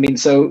kind. I mean,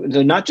 so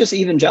they're not just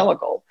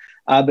evangelical,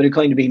 but who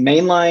claim to be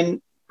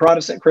mainline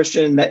Protestant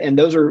Christian, and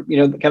those are,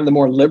 kind of the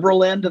more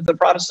liberal end of the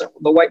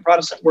white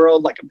Protestant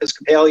world, like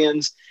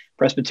Episcopalians,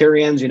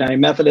 Presbyterians, United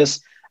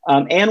Methodists,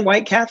 and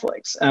white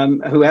Catholics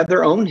who have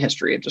their own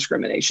history of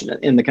discrimination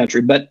in the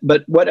country. But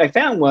what I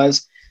found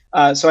was,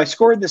 so I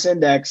scored this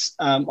index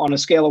on a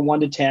scale of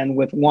 1 to 10,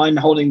 with 1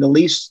 holding the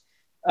least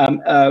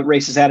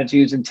racist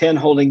attitudes and 10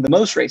 holding the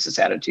most racist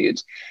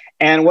attitudes.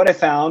 And what I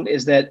found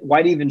is that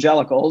white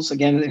evangelicals,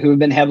 again, who have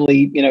been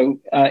heavily,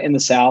 in the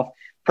South,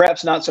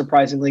 perhaps not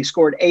surprisingly,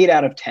 scored 8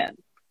 out of 10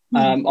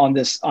 on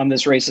this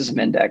racism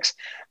index.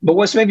 But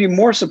what's maybe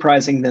more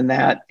surprising than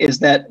that is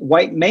that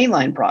white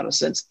mainline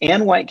Protestants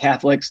and white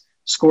Catholics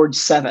scored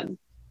 7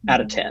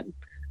 out of 10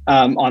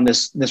 on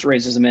this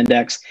racism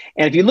index.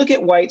 And if you look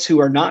at whites who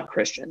are not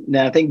Christian,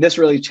 now I think this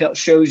really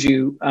shows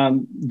you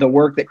the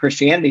work that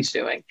Christianity is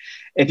doing.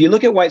 If you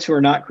look at whites who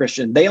are not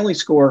Christian, they only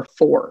score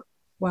 4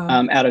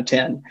 out of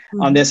 10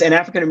 on this, and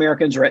African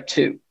Americans are at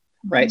 2,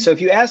 right? So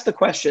if you ask the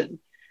question,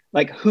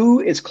 like, who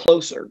is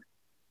closer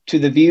to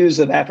the views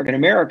of African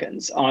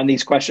Americans on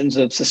these questions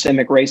of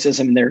systemic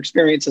racism and their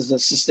experiences of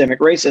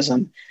systemic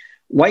racism,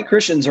 white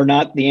Christians are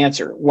not the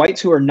answer. Whites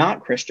who are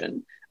not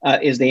Christian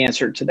is the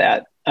answer to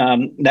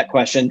that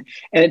question.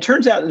 And it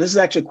turns out that this is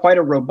actually quite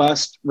a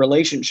robust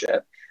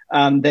relationship,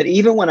 that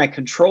even when I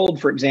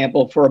controlled, for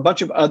example, for a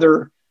bunch of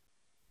other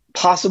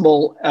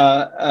possible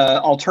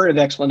alternative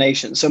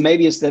explanations, so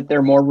maybe it's that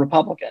they're more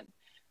Republican,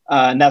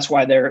 and that's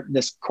why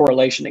this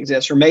correlation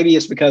exists. Or maybe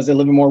it's because they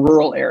live in more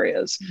rural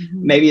areas.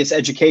 Maybe it's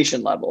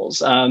education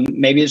levels.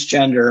 Maybe it's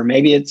gender.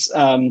 Maybe it's,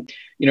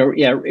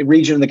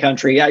 region of the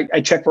country.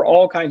 I check for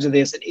all kinds of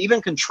this. And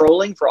even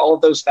controlling for all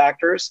of those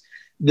factors,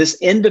 this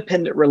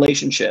independent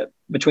relationship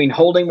between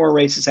holding more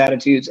racist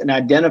attitudes and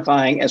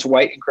identifying as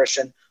white and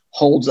Christian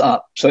holds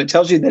up. So it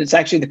tells you that it's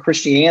actually the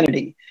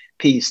Christianity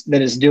piece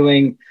that is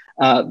doing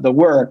the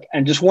work.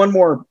 And just one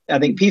more, I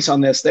think, piece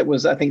on this that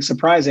was, I think,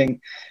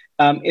 surprising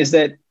is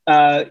that,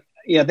 I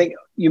think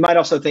you might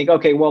also think,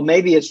 okay, well,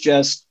 maybe it's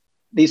just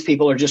these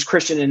people are just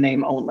Christian in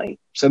name only.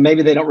 So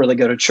maybe they don't really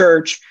go to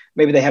church.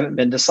 Maybe they haven't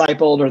been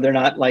discipled, or they're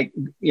not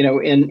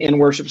in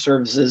worship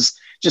services,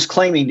 just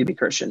claiming to be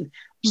Christian.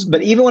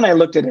 But even when I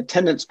looked at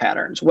attendance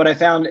patterns, what I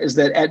found is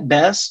that at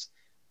best,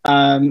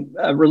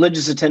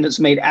 religious attendance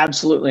made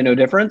absolutely no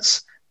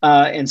difference.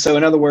 And so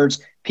in other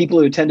words, people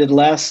who attended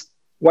less,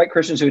 white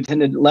Christians who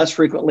attended less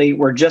frequently,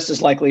 were just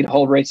as likely to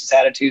hold racist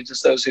attitudes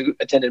as those who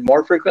attended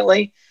more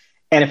frequently.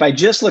 And if I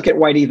just look at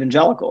white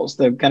evangelicals,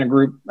 the kind of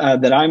group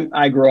that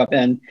I grew up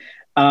in,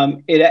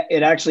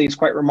 it actually is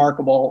quite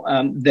remarkable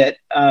that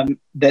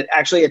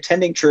actually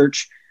attending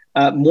church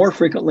more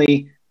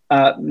frequently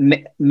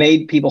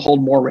made people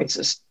hold more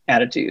racist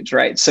attitudes,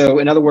 right? So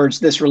in other words,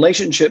 this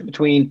relationship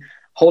between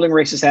holding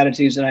racist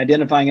attitudes and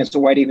identifying as a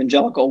white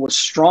evangelical was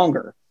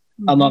stronger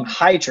among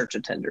high church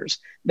attenders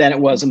than it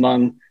was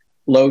among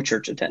low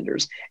church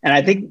attenders. And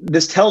I think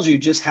this tells you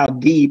just how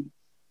deep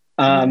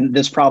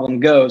this problem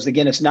goes.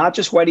 Again, it's not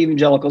just white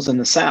evangelicals in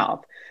the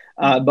South,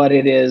 but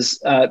it is,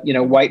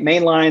 white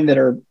mainline that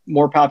are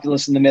more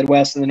populous in the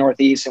Midwest and the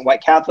Northeast, and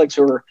white Catholics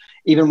who are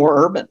even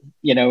more urban,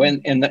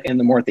 in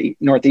the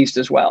Northeast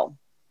as well.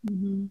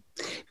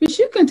 But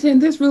you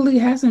contend this really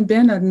hasn't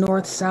been a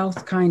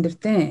North-South kind of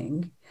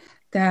thing,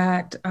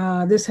 that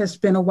this has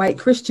been a white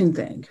Christian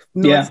thing,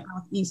 North,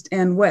 South, East,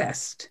 and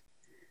West.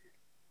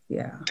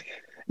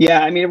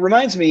 Yeah, I mean, it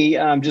reminds me,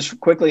 just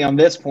quickly on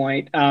this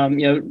point,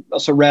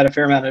 also read a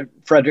fair amount of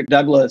Frederick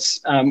Douglass,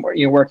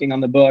 working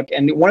on the book.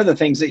 And one of the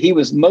things that he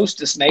was most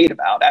dismayed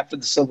about after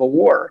the Civil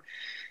War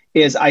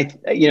is,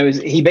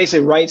 he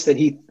basically writes that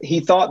he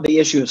thought the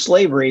issue of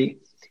slavery,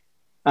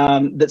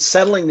 that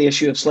settling the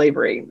issue of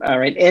slavery,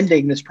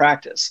 ending this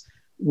practice,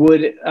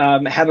 would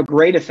have a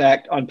great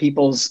effect on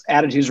people's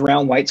attitudes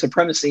around white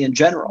supremacy in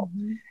general.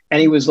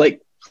 And he was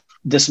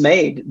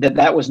dismayed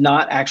that was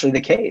not actually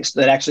the case,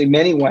 that actually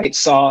many whites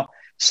saw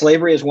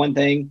slavery as one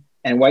thing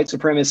and white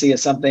supremacy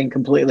as something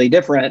completely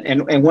different.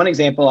 And one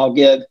example I'll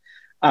give,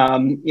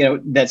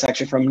 that's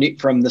actually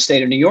from the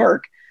state of New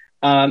York,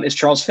 is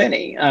Charles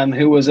Finney,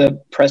 who was a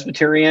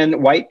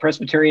white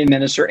Presbyterian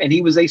minister, and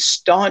he was a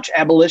staunch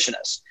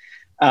abolitionist,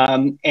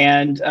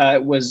 and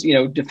was,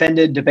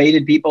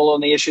 debated people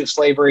on the issue of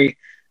slavery,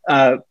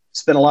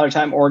 spent a lot of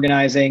time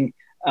organizing.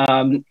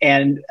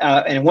 And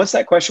once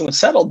that question was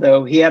settled,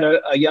 though, he had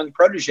a young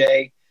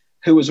protege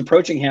who was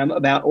approaching him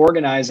about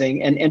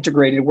organizing an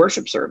integrated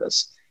worship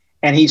service.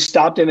 And he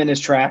stopped him in his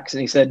tracks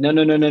and he said,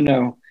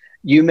 no,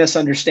 you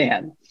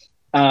misunderstand.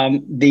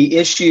 The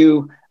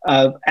issue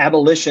of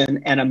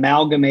abolition and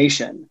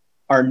amalgamation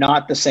are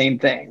not the same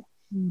thing.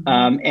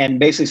 And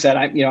basically said,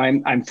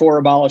 I'm for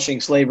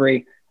abolishing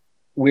slavery.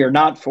 We are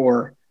not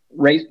for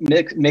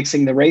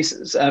mixing the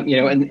races,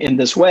 in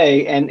this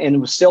way,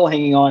 and was still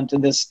hanging on to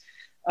this.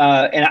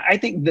 And I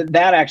think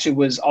that actually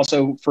was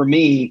also, for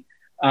me,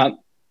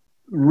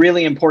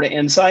 really important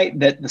insight,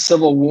 that the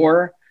Civil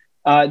War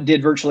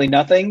did virtually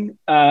nothing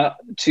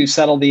to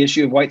settle the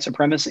issue of white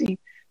supremacy.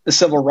 The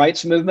Civil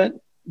Rights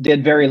Movement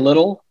did very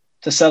little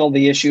to settle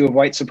the issue of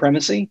white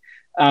supremacy,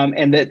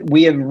 and that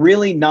we have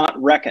really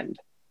not reckoned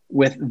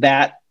with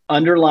that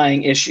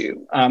underlying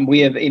issue. We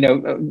have,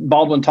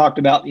 Baldwin talked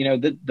about,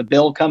 the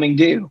bill coming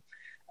due,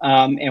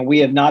 and we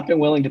have not been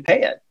willing to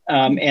pay it.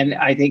 And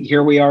I think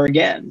here we are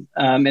again,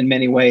 in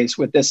many ways,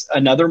 with this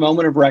another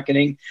moment of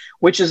reckoning,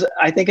 which is,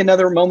 I think,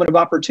 another moment of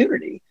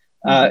opportunity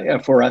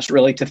for us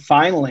really to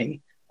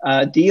finally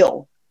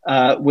deal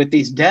with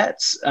these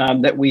debts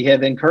that we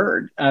have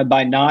incurred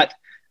by not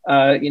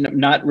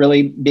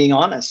really being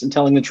honest and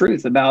telling the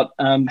truth about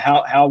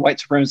how white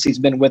supremacy has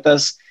been with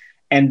us,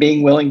 and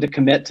being willing to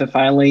commit to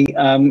finally,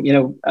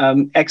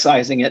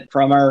 excising it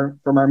from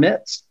our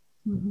midst.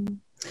 Mm-hmm.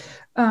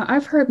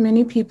 I've heard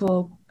many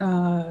people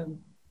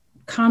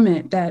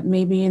comment that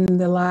maybe in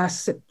the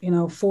last,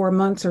 4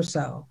 months or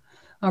so,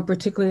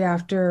 particularly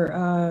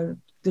after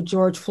the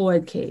George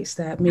Floyd case,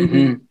 that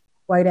maybe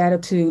white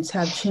attitudes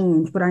have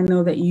changed. But I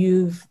know that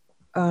you've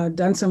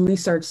done some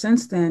research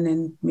since then,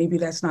 and maybe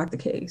that's not the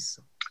case.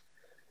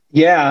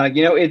 Yeah,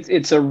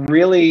 it's a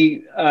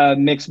really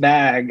mixed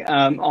bag.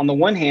 On the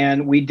one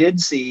hand, we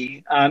did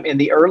see in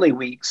the early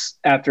weeks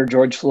after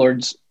George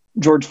Floyd's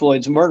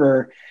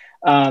murder,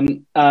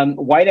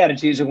 white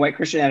attitudes and white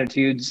Christian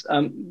attitudes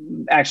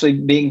actually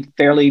being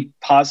fairly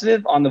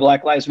positive on the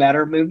Black Lives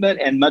Matter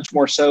movement, and much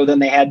more so than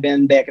they had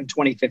been back in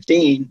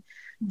 2015,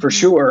 for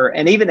sure.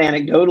 And even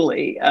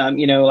anecdotally,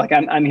 like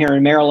I'm here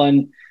in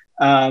Maryland,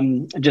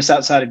 just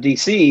outside of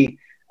DC,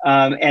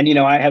 and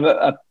I have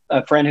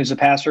a friend who's a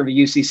pastor of a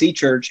UCC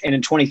church, and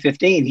in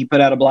 2015 he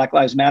put out a Black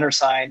Lives Matter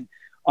sign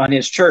on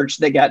his church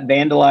that got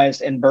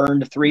vandalized and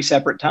burned 3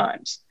 separate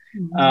times.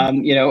 And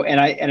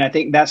I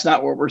think that's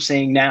not what we're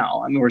seeing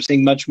now. I mean, we're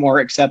seeing much more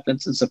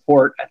acceptance and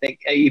support, I think,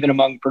 even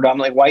among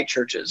predominantly white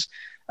churches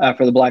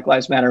for the Black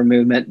Lives Matter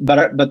movement.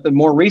 But the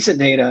more recent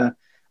data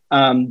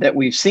that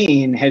we've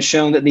seen has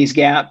shown that these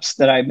gaps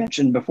that I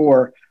mentioned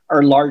before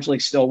are largely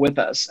still with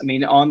us. I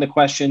mean, on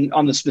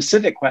the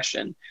specific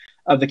question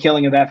of the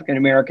killing of African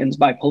Americans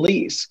by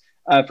police,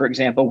 for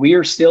example, we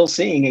are still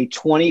seeing a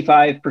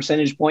 25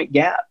 percentage point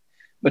gap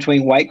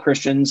between white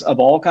Christians of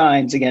all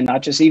kinds, again,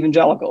 not just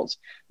evangelicals,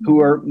 who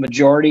are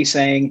majority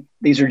saying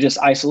these are just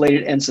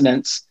isolated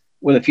incidents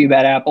with a few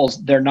bad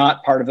apples. They're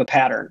not part of a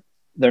pattern.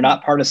 They're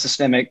not part of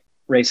systemic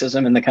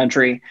racism in the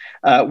country.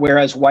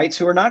 Whereas whites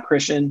who are not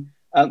Christian,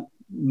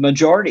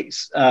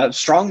 majorities,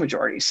 strong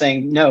majorities,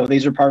 saying, no,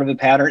 these are part of a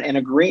pattern, and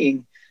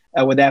agreeing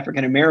with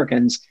African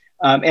Americans.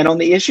 And on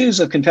the issues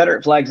of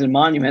Confederate flags and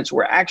monuments,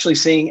 we're actually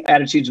seeing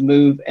attitudes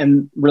move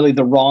in really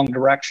the wrong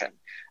direction.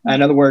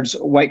 In other words,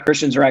 white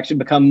Christians are actually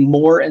become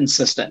more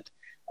insistent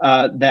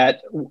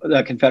that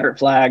the Confederate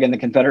flag and the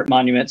Confederate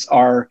monuments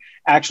are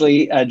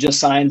actually just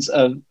signs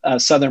of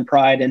Southern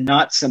pride and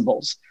not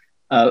symbols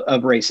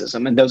of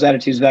racism. And those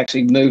attitudes have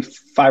actually moved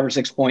 5 or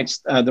 6 points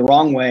the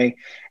wrong way.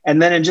 And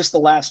then in just the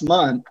last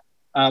month,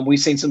 we've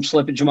seen some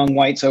slippage among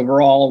whites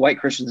overall, white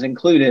Christians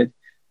included,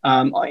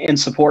 in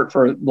support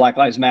for Black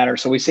Lives Matter.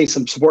 So we've seen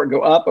some support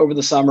go up over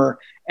the summer.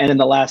 And in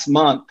the last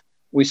month,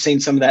 we've seen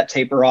some of that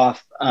taper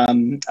off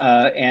and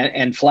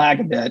flag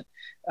a bit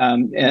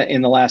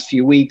in the last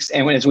few weeks.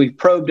 And as we've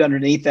probed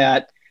underneath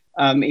that,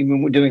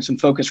 even we're doing some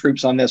focus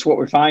groups on this, what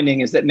we're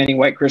finding is that many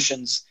white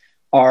Christians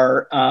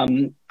are,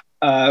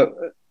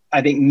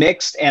 I think,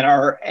 mixed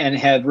and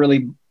have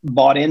really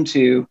bought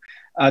into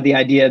the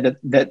idea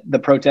that the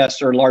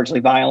protests are largely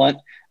violent,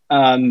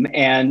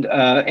 and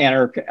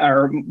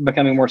are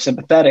becoming more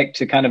sympathetic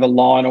to kind of a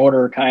law and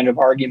order kind of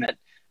argument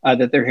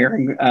that they're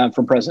hearing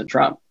from President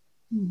Trump.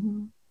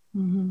 Mm-hmm.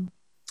 Mm-hmm.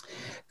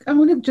 I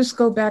want to just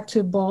go back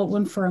to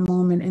Baldwin for a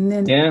moment, and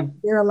then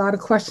there are a lot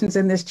of questions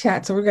in this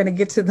chat, so we're going to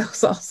get to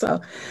those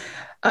also.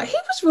 He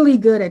was really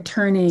good at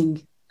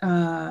turning,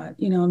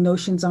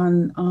 notions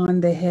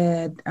on the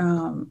head,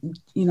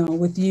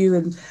 with you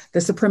and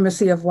the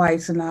supremacy of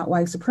whites and not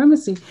white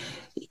supremacy.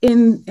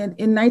 In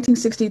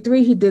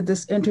 1963, he did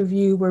this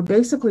interview where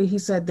basically he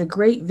said the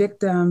great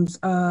victims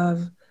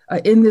of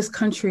in this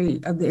country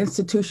of the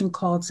institution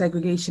called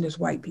segregation is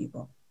white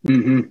people.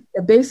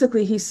 Mm-hmm.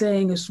 Basically, he's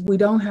saying is we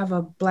don't have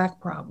a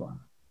black problem,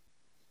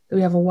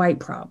 we have a white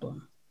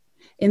problem.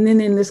 And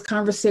then in this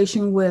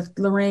conversation with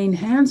Lorraine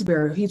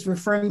Hansberry, he's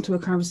referring to a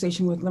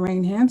conversation with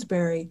Lorraine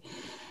Hansberry,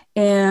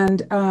 and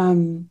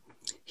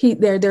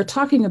they're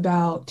talking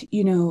about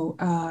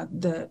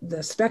the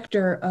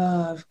specter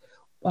of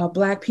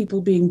black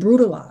people being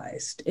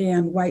brutalized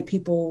and white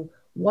people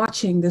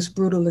watching this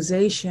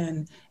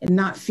brutalization and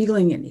not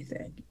feeling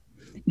anything.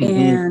 Mm-hmm.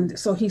 And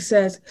so he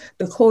says,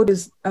 the quote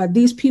is,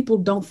 these people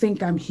don't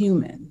think I'm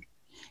human.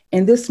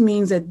 And this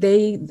means that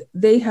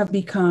they have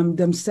become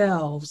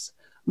themselves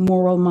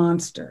moral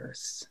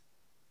monsters.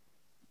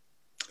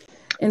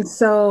 And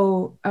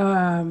so,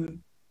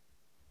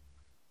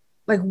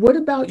 like, what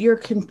about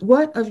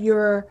what of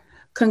your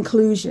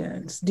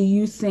conclusions do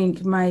you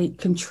think might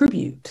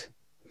contribute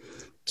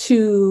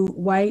to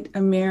white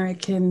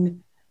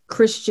American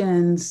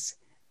Christians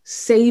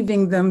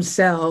saving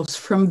themselves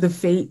from the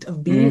fate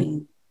of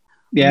being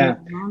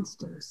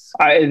monsters?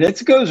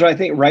 This goes, I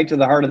think, right to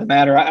the heart of the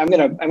matter. I'm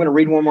gonna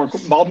read one more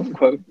Baldwin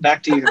quote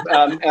back to you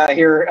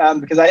here,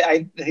 because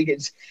I think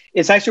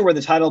it's actually where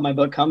the title of my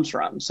book comes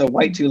from. So,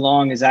 "White Too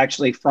Long" is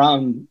actually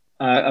from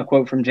a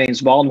quote from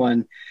James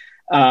Baldwin,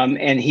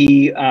 and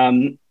he,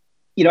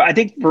 I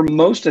think for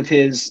most of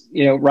his,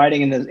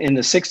 writing in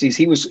the 60s,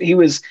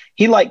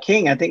 he like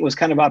King, I think, was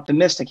kind of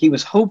optimistic. He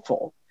was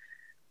hopeful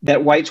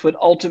that whites would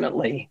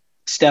ultimately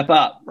step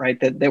up, right?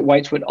 That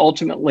whites would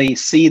ultimately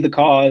see the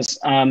cause.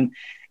 And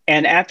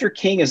after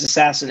King is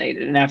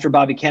assassinated, and after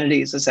Bobby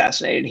Kennedy is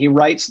assassinated, he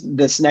writes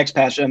this next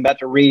passage I'm about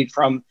to read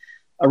from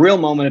a real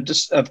moment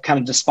of kind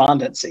of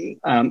despondency.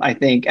 I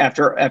think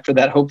after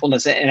that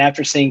hopefulness, and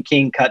after seeing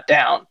King cut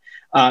down,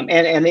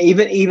 and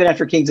even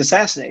after King's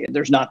assassinated,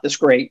 there's not this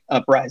great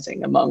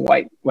uprising among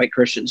white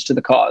Christians to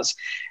the cause.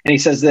 And he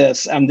says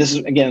this. This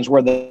is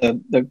where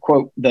the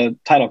quote, the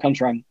title comes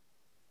from.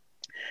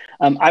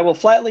 "I will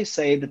flatly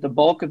say that the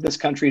bulk of this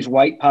country's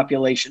white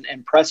population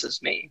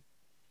impresses me,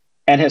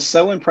 and has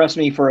so impressed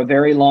me for a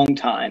very long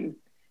time,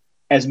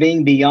 as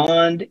being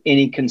beyond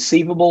any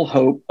conceivable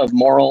hope of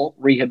moral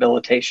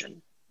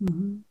rehabilitation.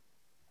 Mm-hmm.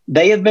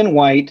 They have been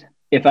white,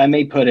 if I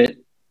may put it,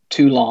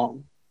 too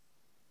long.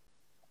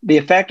 The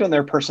effect on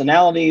their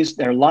personalities,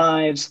 their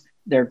lives,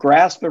 their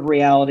grasp of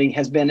reality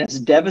has been as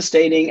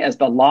devastating as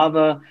the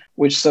lava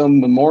which so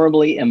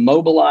memorably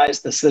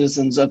immobilized the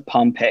citizens of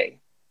Pompeii.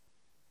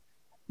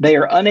 They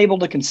are unable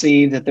to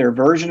conceive that their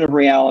version of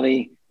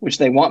reality, which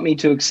they want me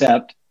to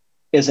accept,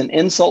 is an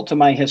insult to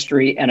my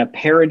history and a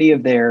parody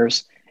of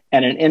theirs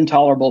and an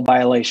intolerable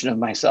violation of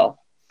myself."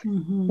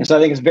 Mm-hmm. And so I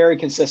think it's very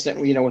consistent,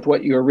 with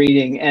what you were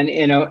reading. And,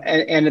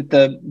 and at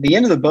the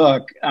end of the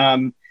book,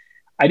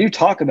 I do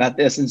talk about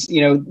this, and,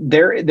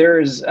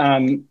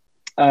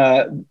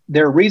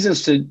 there are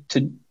reasons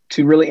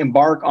to really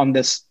embark on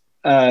this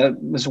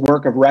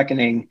work of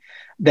reckoning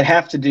that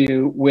have to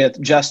do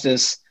with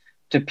justice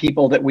to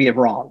people that we have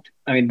wronged.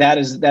 I mean,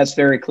 that's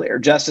very clear.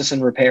 Justice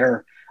and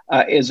repair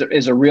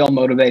is a real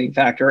motivating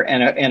factor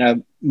and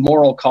a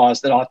moral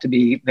cause that ought to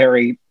be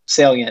very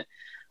salient.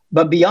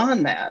 But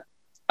beyond that,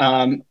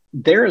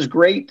 there is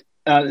great.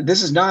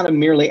 This is not a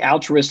merely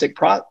altruistic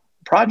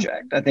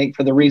project. I think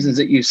for the reasons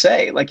that you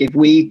say, like, if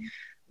we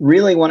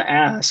really want to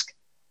ask,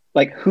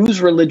 like,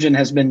 whose religion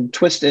has been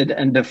twisted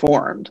and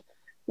deformed,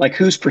 like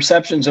whose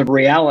perceptions of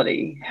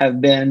reality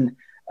have been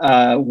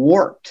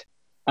warped.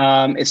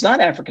 It's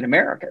not African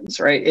Americans,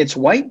 right? It's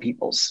white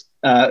people's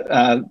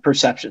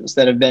perceptions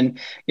that have been,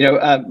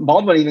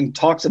 Baldwin even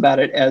talks about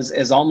it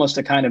as almost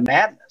a kind of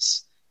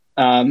madness,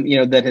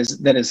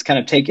 that is kind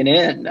of taken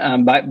in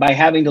by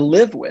having to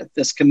live with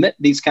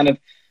these kind of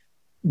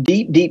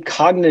deep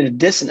cognitive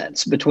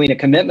dissonance between a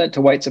commitment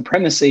to white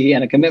supremacy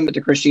and a commitment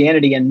to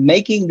Christianity, and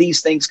making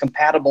these things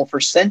compatible for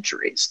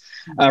centuries,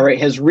 right,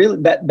 has really,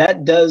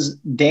 that does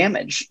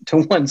damage to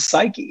one's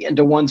psyche and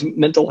to one's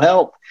mental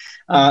health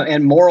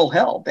and moral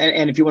health.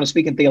 And if you want to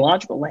speak in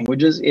theological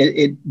languages,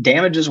 it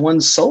damages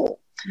one's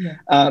soul,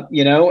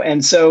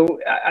 and so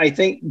I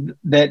think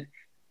that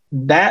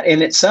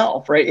in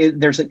itself, right,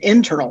 there's an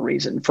internal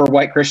reason for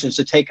white Christians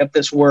to take up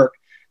this work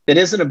that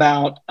isn't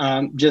about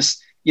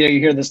just, you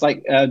hear this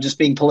like just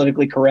being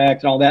politically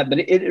correct and all that, but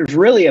it is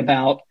really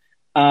about,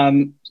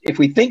 if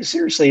we think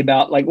seriously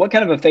about, like, what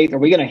kind of a faith are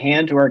we going to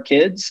hand to our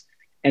kids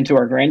and to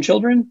our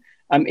grandchildren?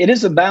 It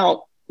is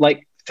about,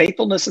 like,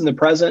 faithfulness in the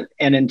present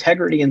and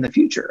integrity in the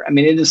future. I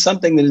mean, it is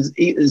something that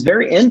is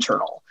very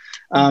internal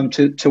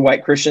to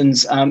white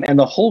Christians and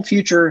the whole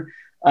future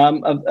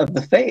of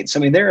the faith. So,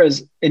 I mean, there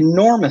is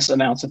enormous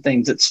amounts of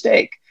things at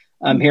stake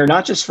here,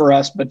 not just for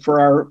us, but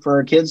for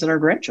our kids and our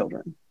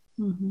grandchildren.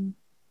 Mm-hmm.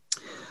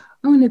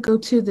 I want to go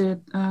to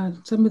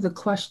some of the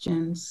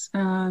questions.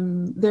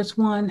 There's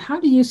one: how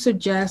do you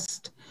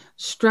suggest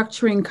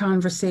structuring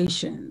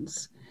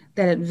conversations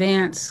that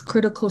advance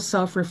critical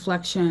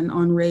self-reflection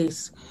on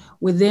race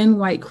within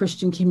white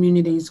Christian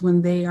communities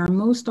when they are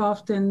most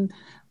often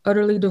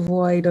utterly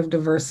devoid of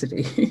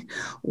diversity?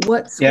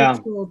 What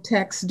scriptural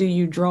texts do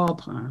you draw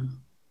upon?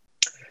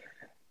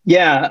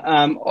 Yeah,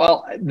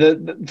 well,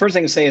 the first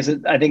thing to say is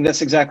that I think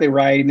that's exactly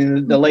right. I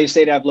mean, the latest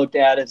data I've looked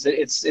at is that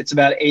it's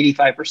about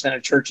 85%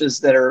 of churches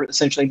that are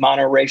essentially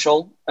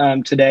monoracial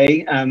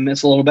today.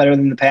 It's a little better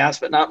than the past,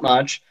 but not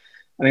much.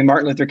 I mean,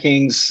 Martin Luther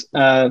King's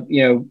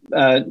note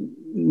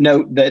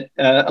that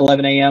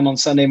 11 a.m. on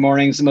Sunday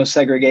morning is the most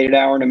segregated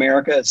hour in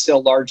America is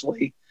still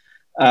largely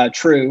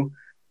true.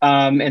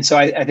 And so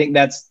I think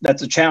that's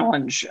a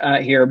challenge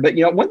here. But,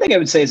 one thing I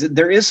would say is that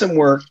there is some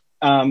work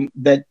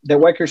that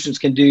white Christians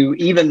can do,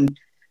 even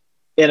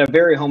in a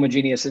very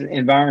homogeneous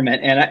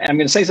environment. And I'm going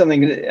to say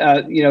something,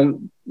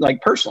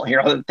 like personal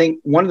here. I think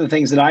one of the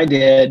things that I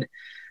did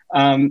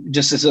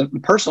just as a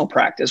personal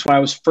practice when I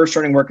was first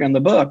starting working on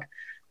the book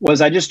was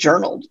I just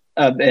journaled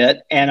a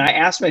bit, and I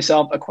asked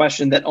myself a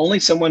question that only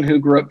someone who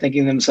grew up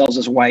thinking themselves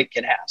as white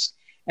can ask.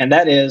 And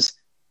that is,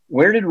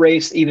 where did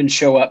race even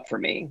show up for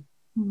me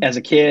as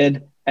a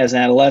kid, as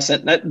an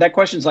adolescent? That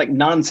question is like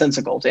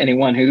nonsensical to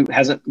anyone who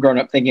hasn't grown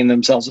up thinking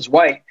themselves as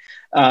white,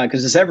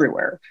 because it's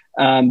everywhere.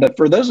 But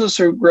for those of us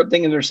who grew up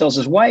thinking themselves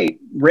as white,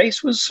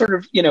 race was sort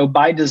of,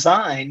 by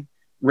design,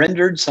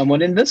 rendered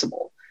somewhat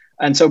invisible.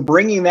 And so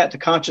bringing that to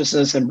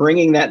consciousness and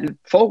bringing that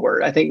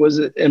forward, I think, was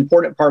an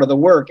important part of the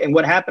work. And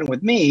what happened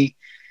with me,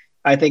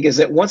 I think, is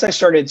that once I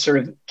started sort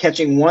of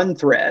catching one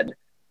thread,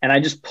 and I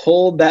just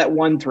pulled that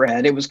one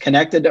thread, it was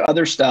connected to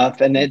other stuff,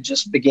 and it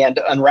just began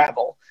to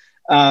unravel.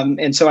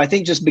 And so I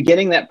think just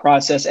beginning that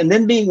process and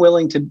then being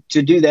willing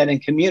to do that in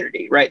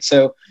community, right?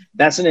 So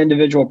that's an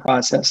individual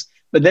process.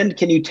 But then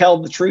can you tell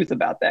the truth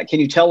about that? Can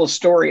you tell a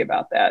story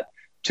about that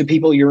to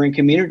people you're in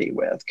community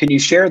with? Can you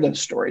share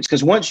those stories?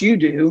 Because once you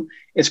do,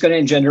 it's going to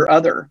engender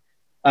other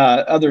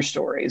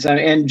stories.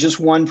 And just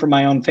one from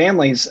my own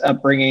family's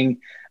upbringing,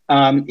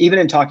 even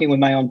in talking with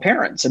my own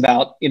parents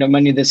about,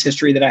 many of this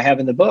history that I have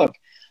in the book,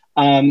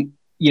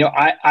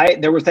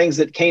 there were things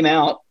that came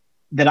out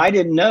that I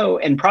didn't know.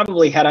 And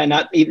probably had I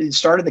not even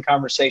started the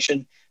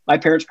conversation, my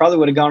parents probably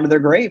would have gone to their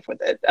grave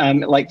with it.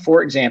 Like,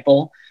 for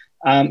example,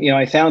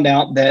 I found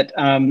out that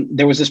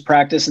there was this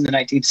practice in the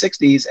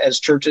 1960s as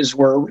churches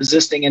were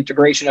resisting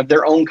integration of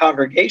their own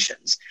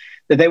congregations,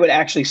 that they would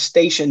actually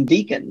station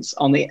deacons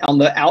on the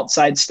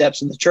outside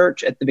steps of the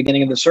church at the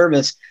beginning of the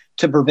service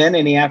to prevent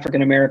any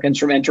African Americans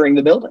from entering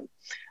the building,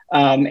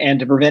 and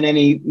to prevent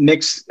any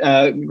mixed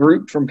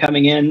group from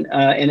coming in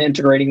and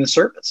integrating the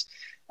service.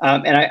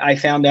 And I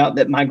found out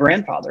that my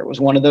grandfather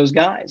was one of those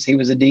guys. He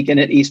was a deacon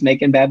at East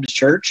Macon Baptist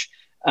Church.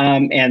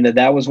 And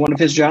that was one of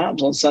his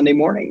jobs on Sunday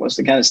morning, was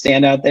to kind of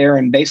stand out there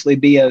and basically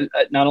be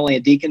not only a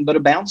deacon, but a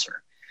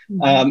bouncer,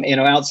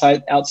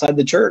 outside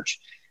the church.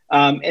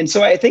 And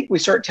so I think we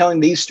start telling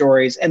these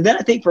stories. And then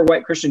I think for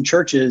white Christian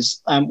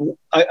churches,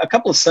 a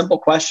couple of simple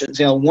questions.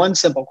 One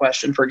simple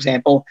question, for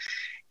example,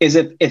 is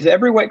if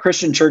every white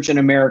Christian church in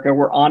America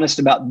were honest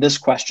about this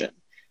question: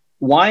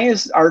 why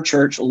is our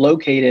church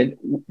located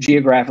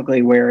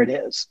geographically where it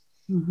is?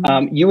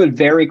 You would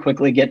very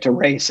quickly get to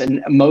race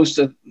and most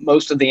of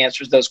the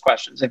answers to those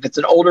questions. If it's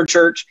an older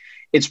church,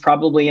 it's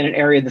probably in an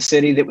area of the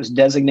city that was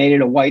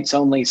designated a whites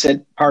only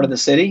part of the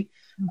city.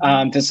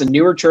 If it's a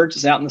newer church,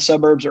 it's out in the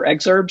suburbs or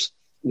exurbs.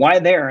 Why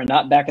there and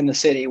not back in the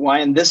city? Why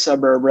in this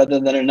suburb rather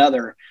than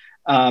another?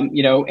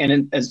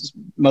 As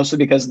mostly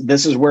because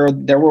this is where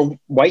there were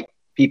white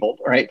people,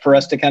 right? For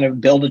us to kind of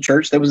build a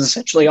church that was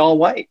essentially all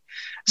white.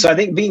 So I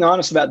think being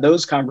honest about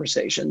those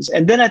conversations,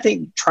 and then I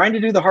think trying to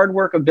do the hard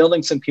work of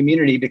building some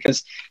community,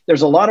 because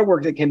there's a lot of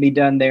work that can be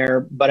done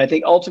there. But I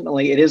think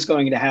ultimately it is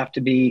going to have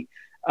to be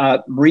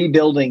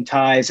rebuilding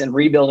ties and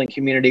rebuilding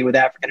community with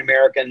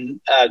African-American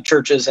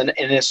churches and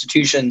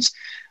institutions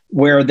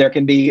where there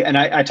can be, and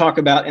I talk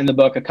about in the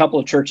book, a couple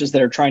of churches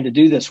that are trying to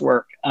do this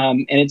work.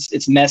 And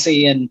it's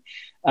messy and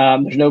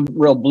there's no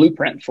real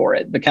blueprint for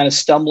it, but kind of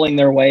stumbling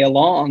their way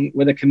along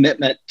with a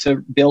commitment to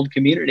build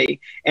community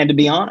and to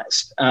be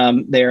honest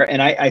there.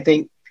 And I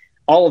think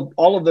all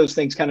of those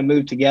things kind of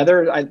move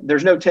together.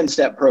 There's no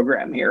 10-step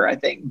program here, I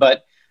think,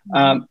 but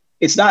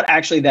it's not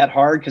actually that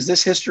hard, because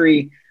this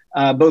history,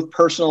 both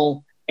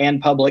personal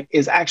and public,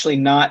 is actually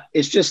not,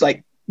 it's just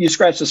like you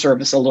scratch the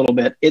surface a little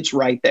bit. It's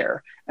right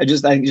there. I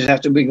just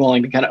have to be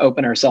willing to kind of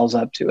open ourselves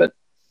up to it.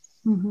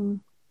 Mm-hmm.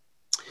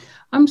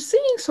 I'm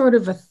seeing sort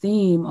of a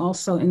theme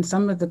also in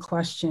some of the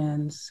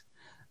questions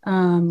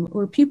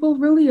where people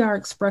really are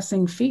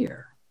expressing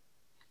fear.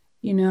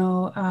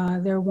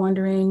 They're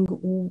wondering,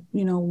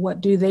 what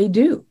do they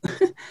do?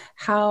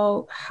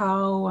 how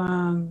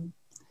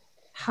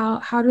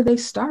do they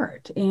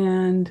start?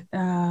 And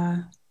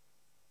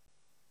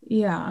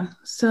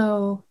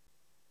so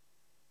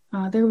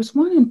there was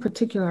one in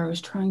particular I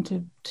was trying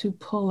to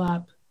pull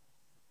up.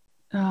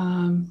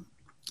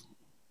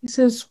 It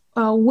says,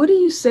 what do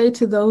you say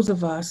to those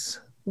of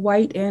us,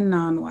 white and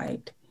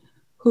non-white,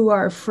 who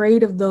are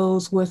afraid of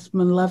those with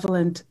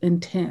malevolent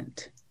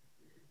intent?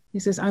 He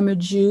says, I'm a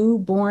Jew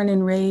born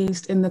and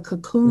raised in the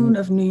cocoon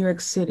of New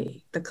York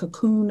City,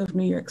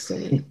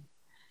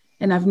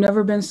 and I've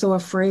never been so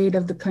afraid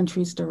of the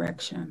country's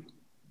direction.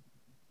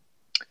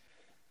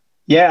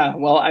 Yeah,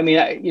 well, I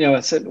mean,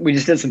 we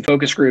just did some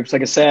focus groups,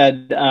 like I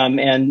said,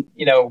 and,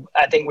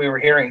 I think we were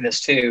hearing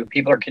this too.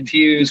 People are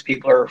confused,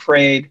 people are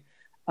afraid.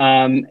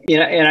 And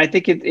I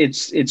think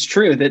it's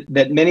true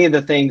that many of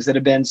the things that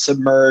have been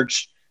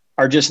submerged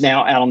are just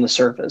now out on the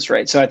surface,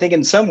 right? So I think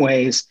in some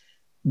ways,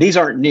 these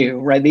aren't new,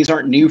 right? These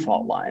aren't new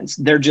fault lines.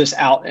 They're just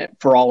out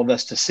for all of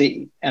us to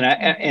see. And I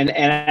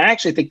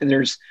actually think that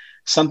there's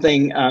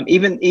something,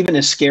 even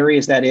as scary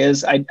as that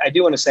is, I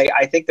do want to say,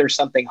 I think there's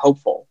something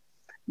hopeful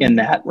in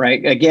that,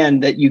 right? Again,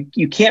 that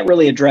you can't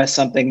really address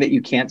something that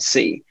you can't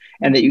see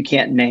and that you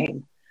can't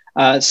name.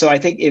 So I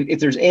think if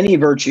there's any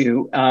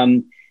virtue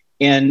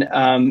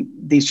in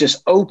these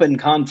just open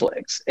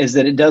conflicts, is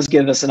that it does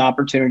give us an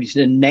opportunity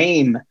to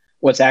name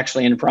what's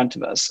actually in front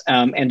of us,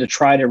 and to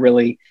try to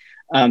really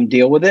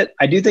deal with it.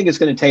 I do think it's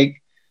going to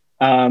take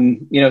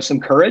some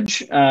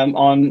courage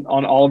on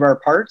all of our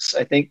parts,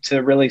 I think,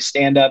 to really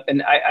stand up.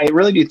 And I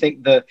really do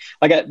think the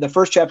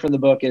first chapter of the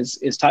book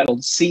is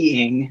titled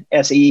Seeing,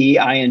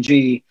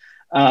 Seeing.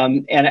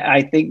 And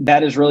I think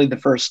that is really the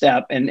first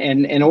step. And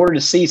in order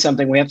to see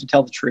something, we have to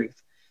tell the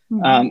truth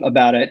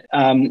about it.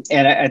 And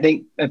I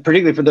think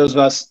particularly for those of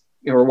us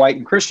who are white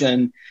and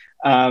Christian,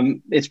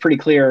 it's pretty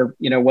clear,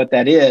 what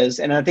that is.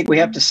 And I think we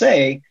have to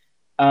say,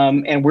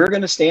 and we're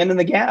going to stand in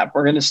the gap.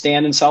 We're going to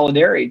stand in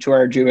solidarity to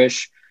our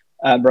Jewish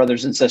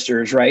brothers and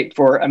sisters, right?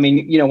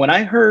 When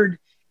I heard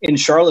in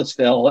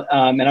Charlottesville,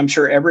 and I'm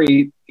sure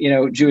every,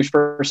 Jewish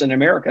person in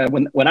America,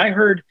 when I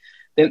heard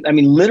that,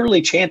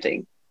 literally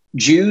chanting,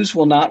 Jews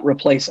will not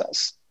replace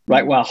us,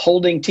 right? While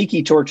holding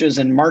tiki torches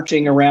and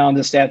marching around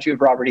the statue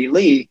of Robert E.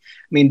 Lee.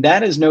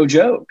 That is no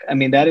joke.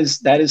 that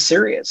is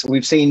serious.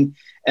 We've seen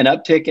an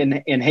uptick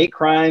in hate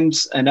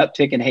crimes, an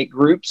uptick in hate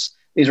groups.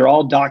 These are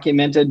all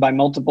documented by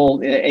multiple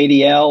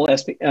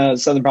ADL,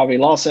 Southern Poverty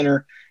Law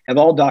Center, have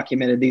all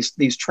documented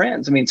these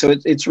trends. So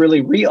it's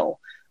really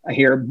real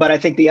here. But I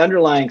think the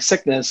underlying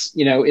sickness,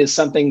 is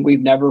something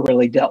we've never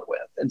really dealt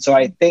with. And so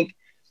I think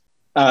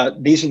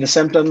these are the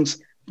symptoms.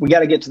 We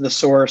got to get to the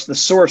source. The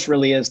source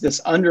really is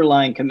this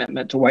underlying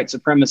commitment to white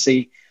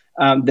supremacy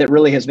that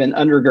really has been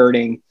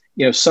undergirding,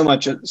 so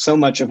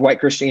much of white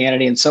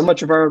Christianity and so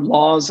much of our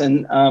laws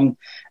and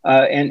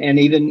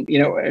even,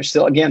 are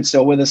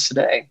still with us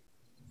today.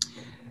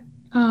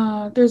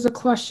 There's a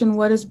question: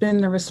 what has been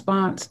the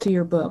response to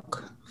your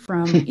book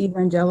from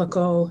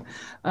evangelical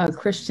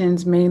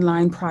Christians,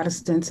 mainline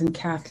Protestants, and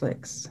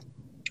Catholics?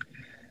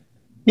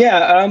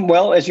 Yeah,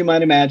 well, as you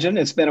might imagine,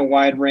 it's been a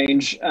wide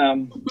range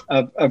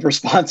of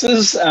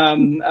responses.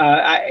 I'm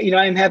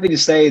happy to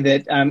say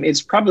that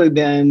it's probably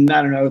been,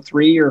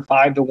 3 or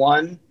 5 to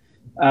 1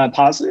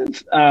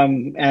 positive.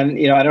 And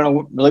I don't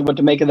know really what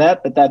to make of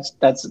that, but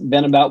that's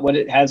been about what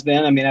it has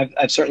been.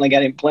 I've certainly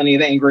gotten plenty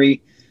of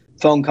angry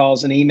phone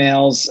calls and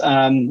emails.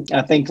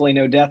 Thankfully,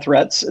 no death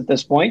threats at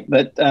this point,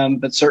 but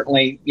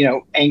certainly,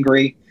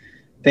 angry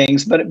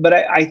things. But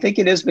I think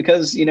it is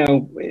because,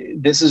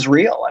 this is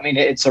real.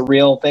 It's a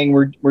real thing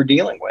we're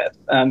dealing with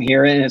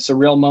here, and it's a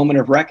real moment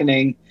of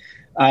reckoning.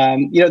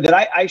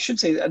 That I should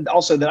say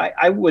also that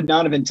I would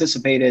not have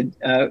anticipated,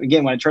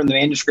 again, when I turned the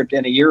manuscript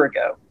in a year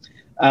ago,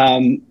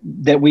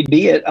 that we'd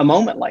be at a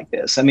moment like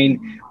this.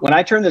 When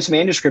I turned this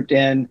manuscript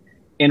in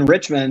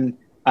Richmond,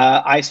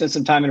 I spent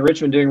some time in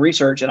Richmond doing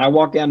research, and I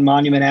walked down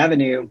Monument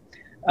Avenue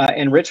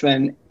in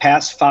Richmond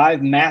past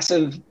 5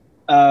 massive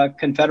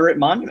Confederate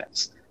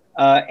monuments.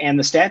 And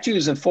the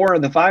statues of 4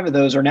 of the 5 of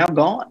those are now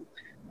gone,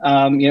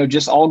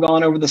 just all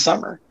gone over the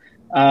summer.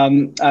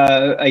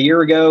 A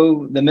year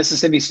ago, the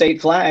Mississippi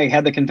state flag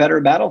had the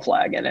Confederate battle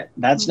flag in it.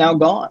 That's now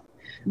gone.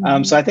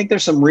 So I think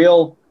there's some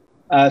real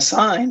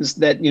signs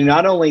that,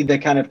 not only the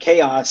kind of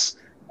chaos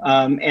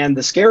and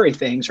the scary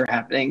things are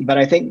happening, but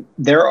I think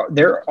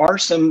there are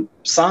some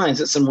signs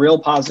that some real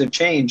positive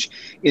change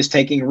is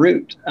taking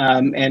root.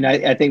 And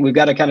I think we've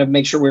got to kind of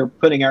make sure we're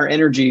putting our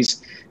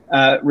energies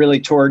really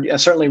toward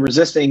certainly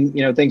resisting,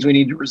 things we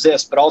need to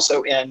resist, but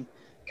also in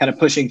kind of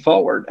pushing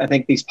forward, I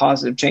think, these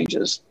positive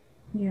changes.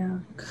 Yeah.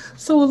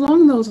 So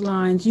along those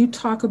lines, you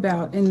talk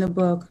about in the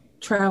book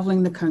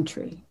traveling the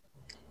country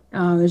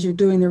as you're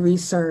doing the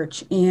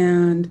research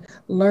and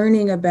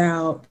learning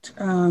about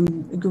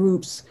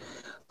groups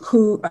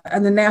who,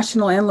 at the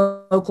national and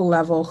local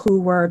level,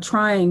 who were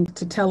trying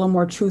to tell a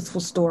more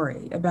truthful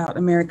story about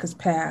America's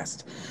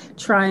past,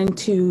 trying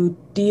to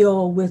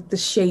deal with the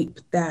shape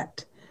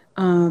that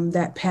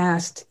that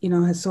past,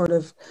 has sort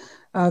of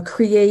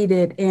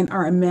created and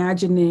are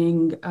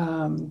imagining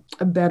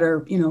a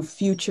better,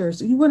 future.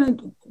 So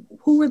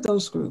who were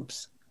those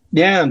groups?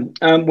 Yeah.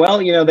 Well,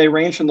 they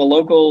range from the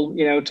local,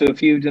 to a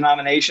few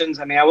denominations.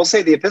 I will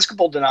say the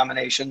Episcopal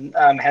denomination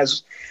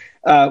has,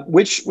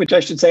 which I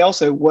should say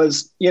also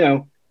was,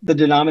 the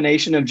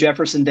denomination of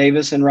Jefferson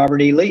Davis and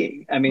Robert E.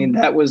 Lee.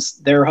 That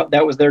was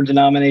their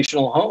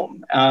denominational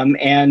home.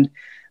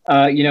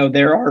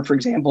 There are, for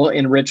example,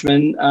 in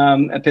Richmond,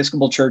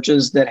 Episcopal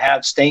churches that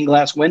have stained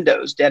glass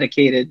windows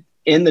dedicated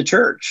in the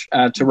church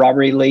to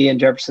Robert E. Lee and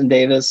Jefferson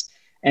Davis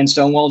and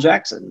Stonewall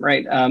Jackson,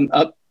 right?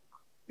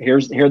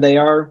 Here they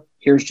are.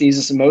 Here's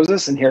Jesus and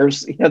Moses, and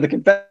here's the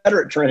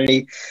Confederate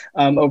Trinity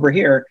over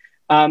here.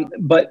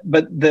 But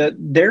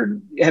there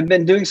have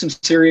been doing some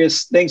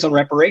serious things on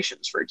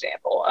reparations, for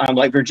example,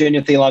 like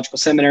Virginia Theological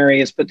Seminary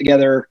has put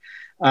together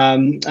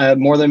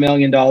more than $1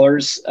 million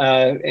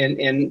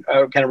in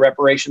kind of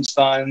reparations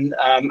fund.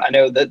 I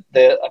know that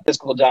the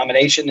Episcopal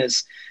denomination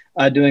is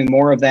doing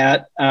more of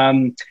that.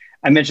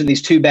 I mentioned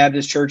these 2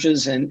 Baptist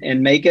churches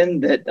in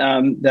Macon that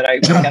I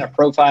kind of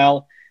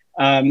profile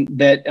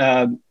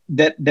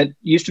that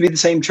used to be the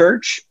same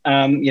church.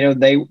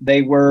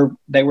 They were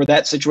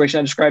that situation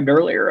I described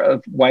earlier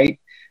of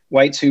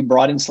whites who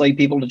brought enslaved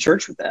people to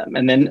church with them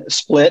and then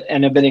split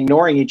and have been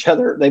ignoring each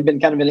other. They've been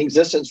kind of in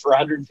existence for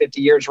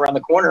 150 years around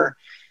the corner.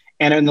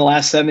 And in the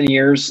last 7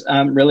 years,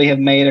 really have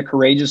made a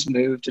courageous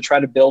move to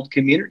try to build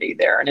community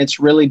there. And it's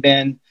really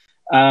been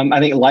I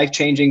think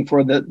life-changing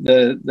for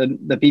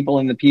the people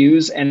in the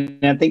pews, and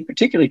I think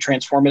particularly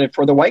transformative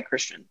for the white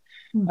Christian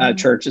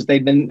church, as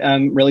they've been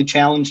really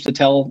challenged to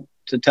tell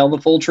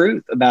the full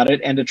truth about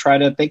it and to try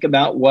to think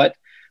about what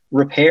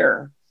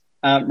repair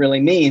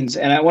really means.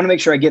 And I want to make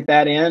sure I get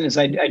that in, as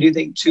I do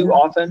think too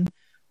often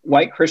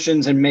white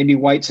Christians, and maybe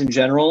whites in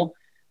general,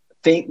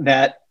 think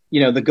that,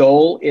 the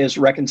goal is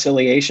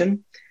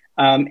reconciliation.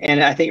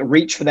 And I think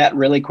reach for that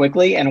really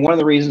quickly. And one of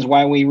the reasons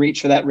why we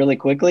reach for that really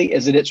quickly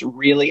is that it's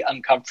really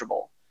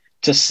uncomfortable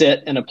to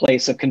sit in a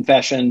place of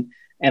confession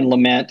and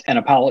lament and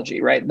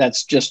apology, right?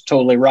 That's just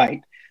totally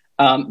right.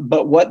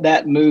 But what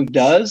that move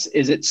does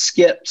is it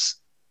skips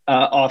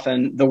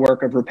often the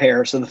work of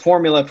repair. So the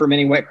formula for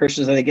many white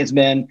Christians, I think, has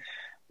been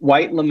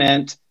white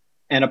lament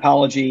and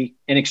apology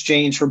in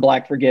exchange for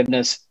black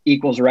forgiveness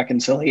equals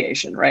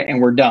reconciliation, right?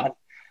 And we're done.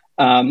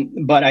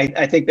 But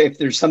I think that if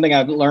there's something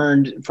I've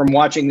learned from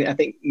watching, I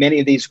think many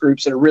of these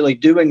groups that are really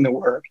doing the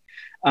work,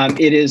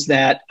 it is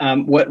that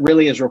what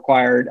really is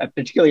required,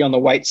 particularly on the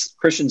white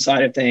Christian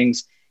side of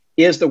things,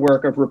 is the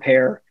work of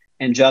repair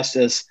and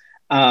justice.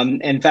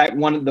 In fact,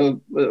 one of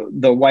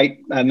the white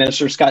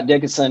minister, Scott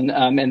Dickinson,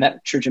 in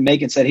that church in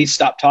Macon, said he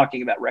stopped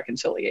talking about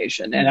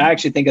reconciliation. And I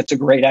actually think that's a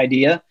great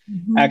idea,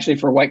 actually,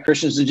 for white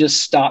Christians to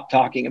just stop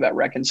talking about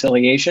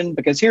reconciliation.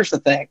 Because here's the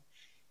thing.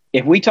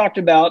 If we talked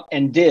about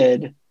and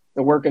did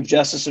the work of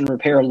justice and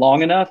repair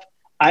long enough,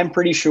 I'm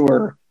pretty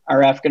sure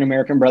our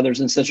African-American brothers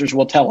and sisters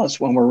will tell us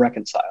when we're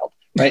reconciled,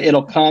 right?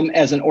 It'll come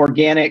as an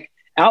organic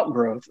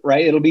outgrowth,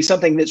 right? It'll be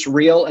something that's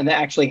real and that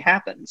actually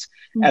happens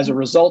as a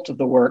result of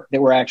the work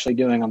that we're actually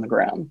doing on the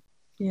ground.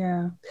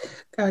 Yeah.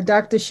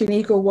 Dr.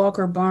 Shanika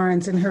Walker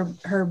Barnes, in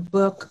her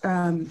book,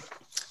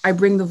 I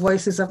Bring the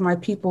Voices of My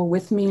People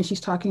With Me, and she's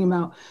talking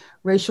about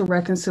racial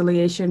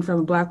reconciliation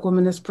from a Black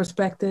womanist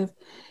perspective.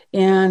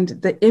 And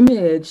the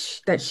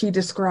image that she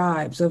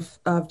describes of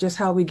just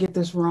how we get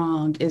this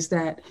wrong is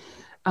that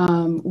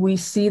we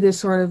see this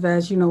sort of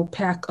as,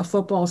 pack a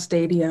football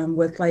stadium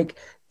with like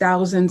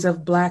thousands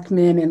of Black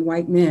men and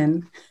white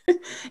men,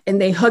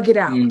 and they hug it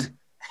out.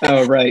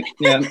 Oh, right.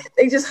 Yeah.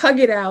 They just hug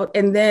it out,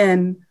 and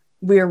then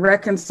we're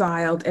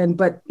reconciled.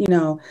 But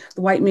the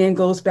white man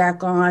goes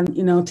back on,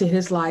 to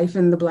his life,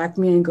 and the Black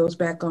man goes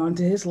back on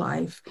to his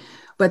life.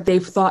 But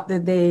they've thought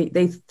that they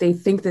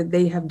think that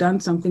they have done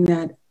something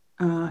that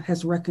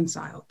has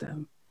reconciled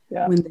them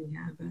when they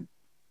haven't.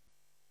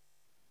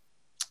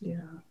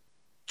 Yeah.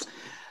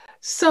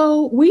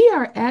 So we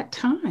are at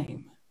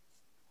time.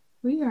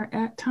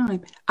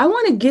 I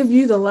want to give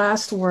you the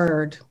last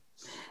word.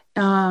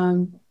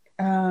 I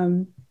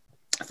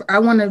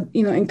want to,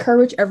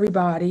 encourage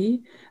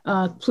everybody.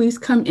 Please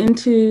come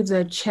into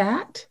the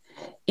chat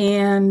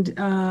and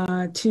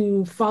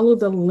to follow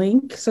the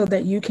link so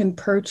that you can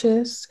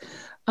purchase.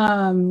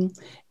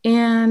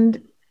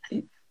 And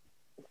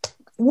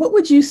what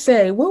would you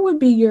say? What would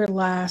be your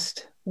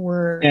last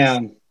word? Yeah,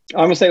 I'm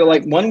gonna say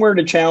one word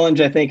to challenge.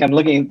 I think I'm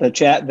looking at the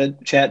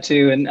chat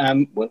too,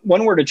 and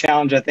one word to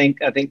challenge. I think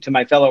to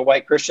my fellow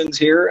white Christians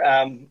here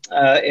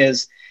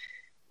is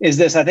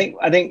this. I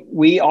think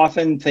we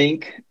often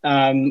think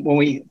when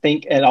we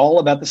think at all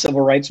about the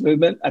civil rights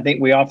movement, I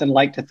think we often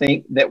like to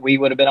think that we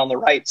would have been on the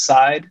right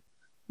side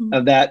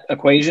of that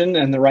equation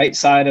and the right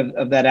side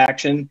of that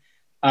action.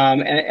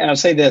 And I'll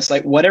say this: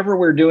 whatever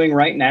we're doing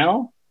right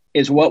now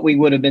is what we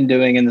would have been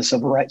doing in the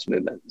civil rights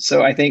movement.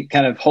 So I think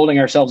kind of holding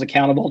ourselves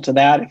accountable to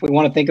that. If we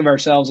want to think of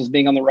ourselves as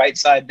being on the right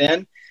side,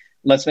 then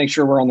let's make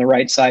sure we're on the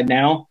right side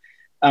now.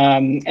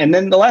 And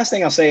then the last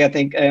thing I'll say, I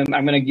think I'm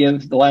going to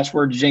give the last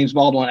word to James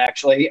Baldwin,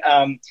 actually,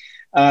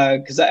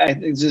 because I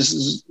think this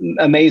is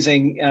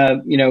amazing,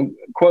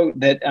 quote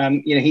that,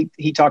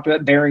 he talked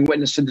about bearing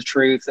witness to the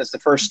truth as the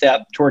first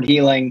step toward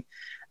healing.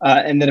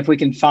 And that if we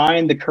can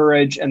find the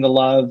courage and the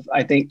love,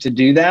 I think, to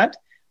do that,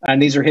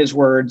 and these are his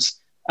words,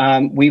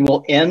 we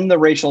will end the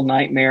racial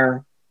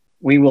nightmare,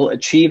 we will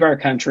achieve our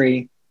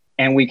country,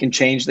 and we can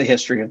change the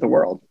history of the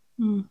world.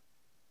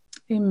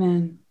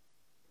 Amen.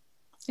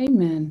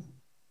 Amen.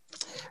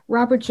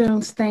 Robert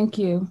Jones, thank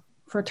you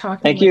for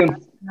talking Thank you.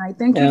 us tonight.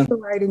 Thank you for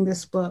writing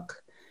this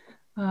book.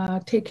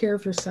 Take care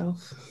of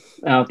yourself.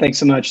 Thanks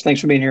so much.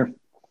 Thanks for being here.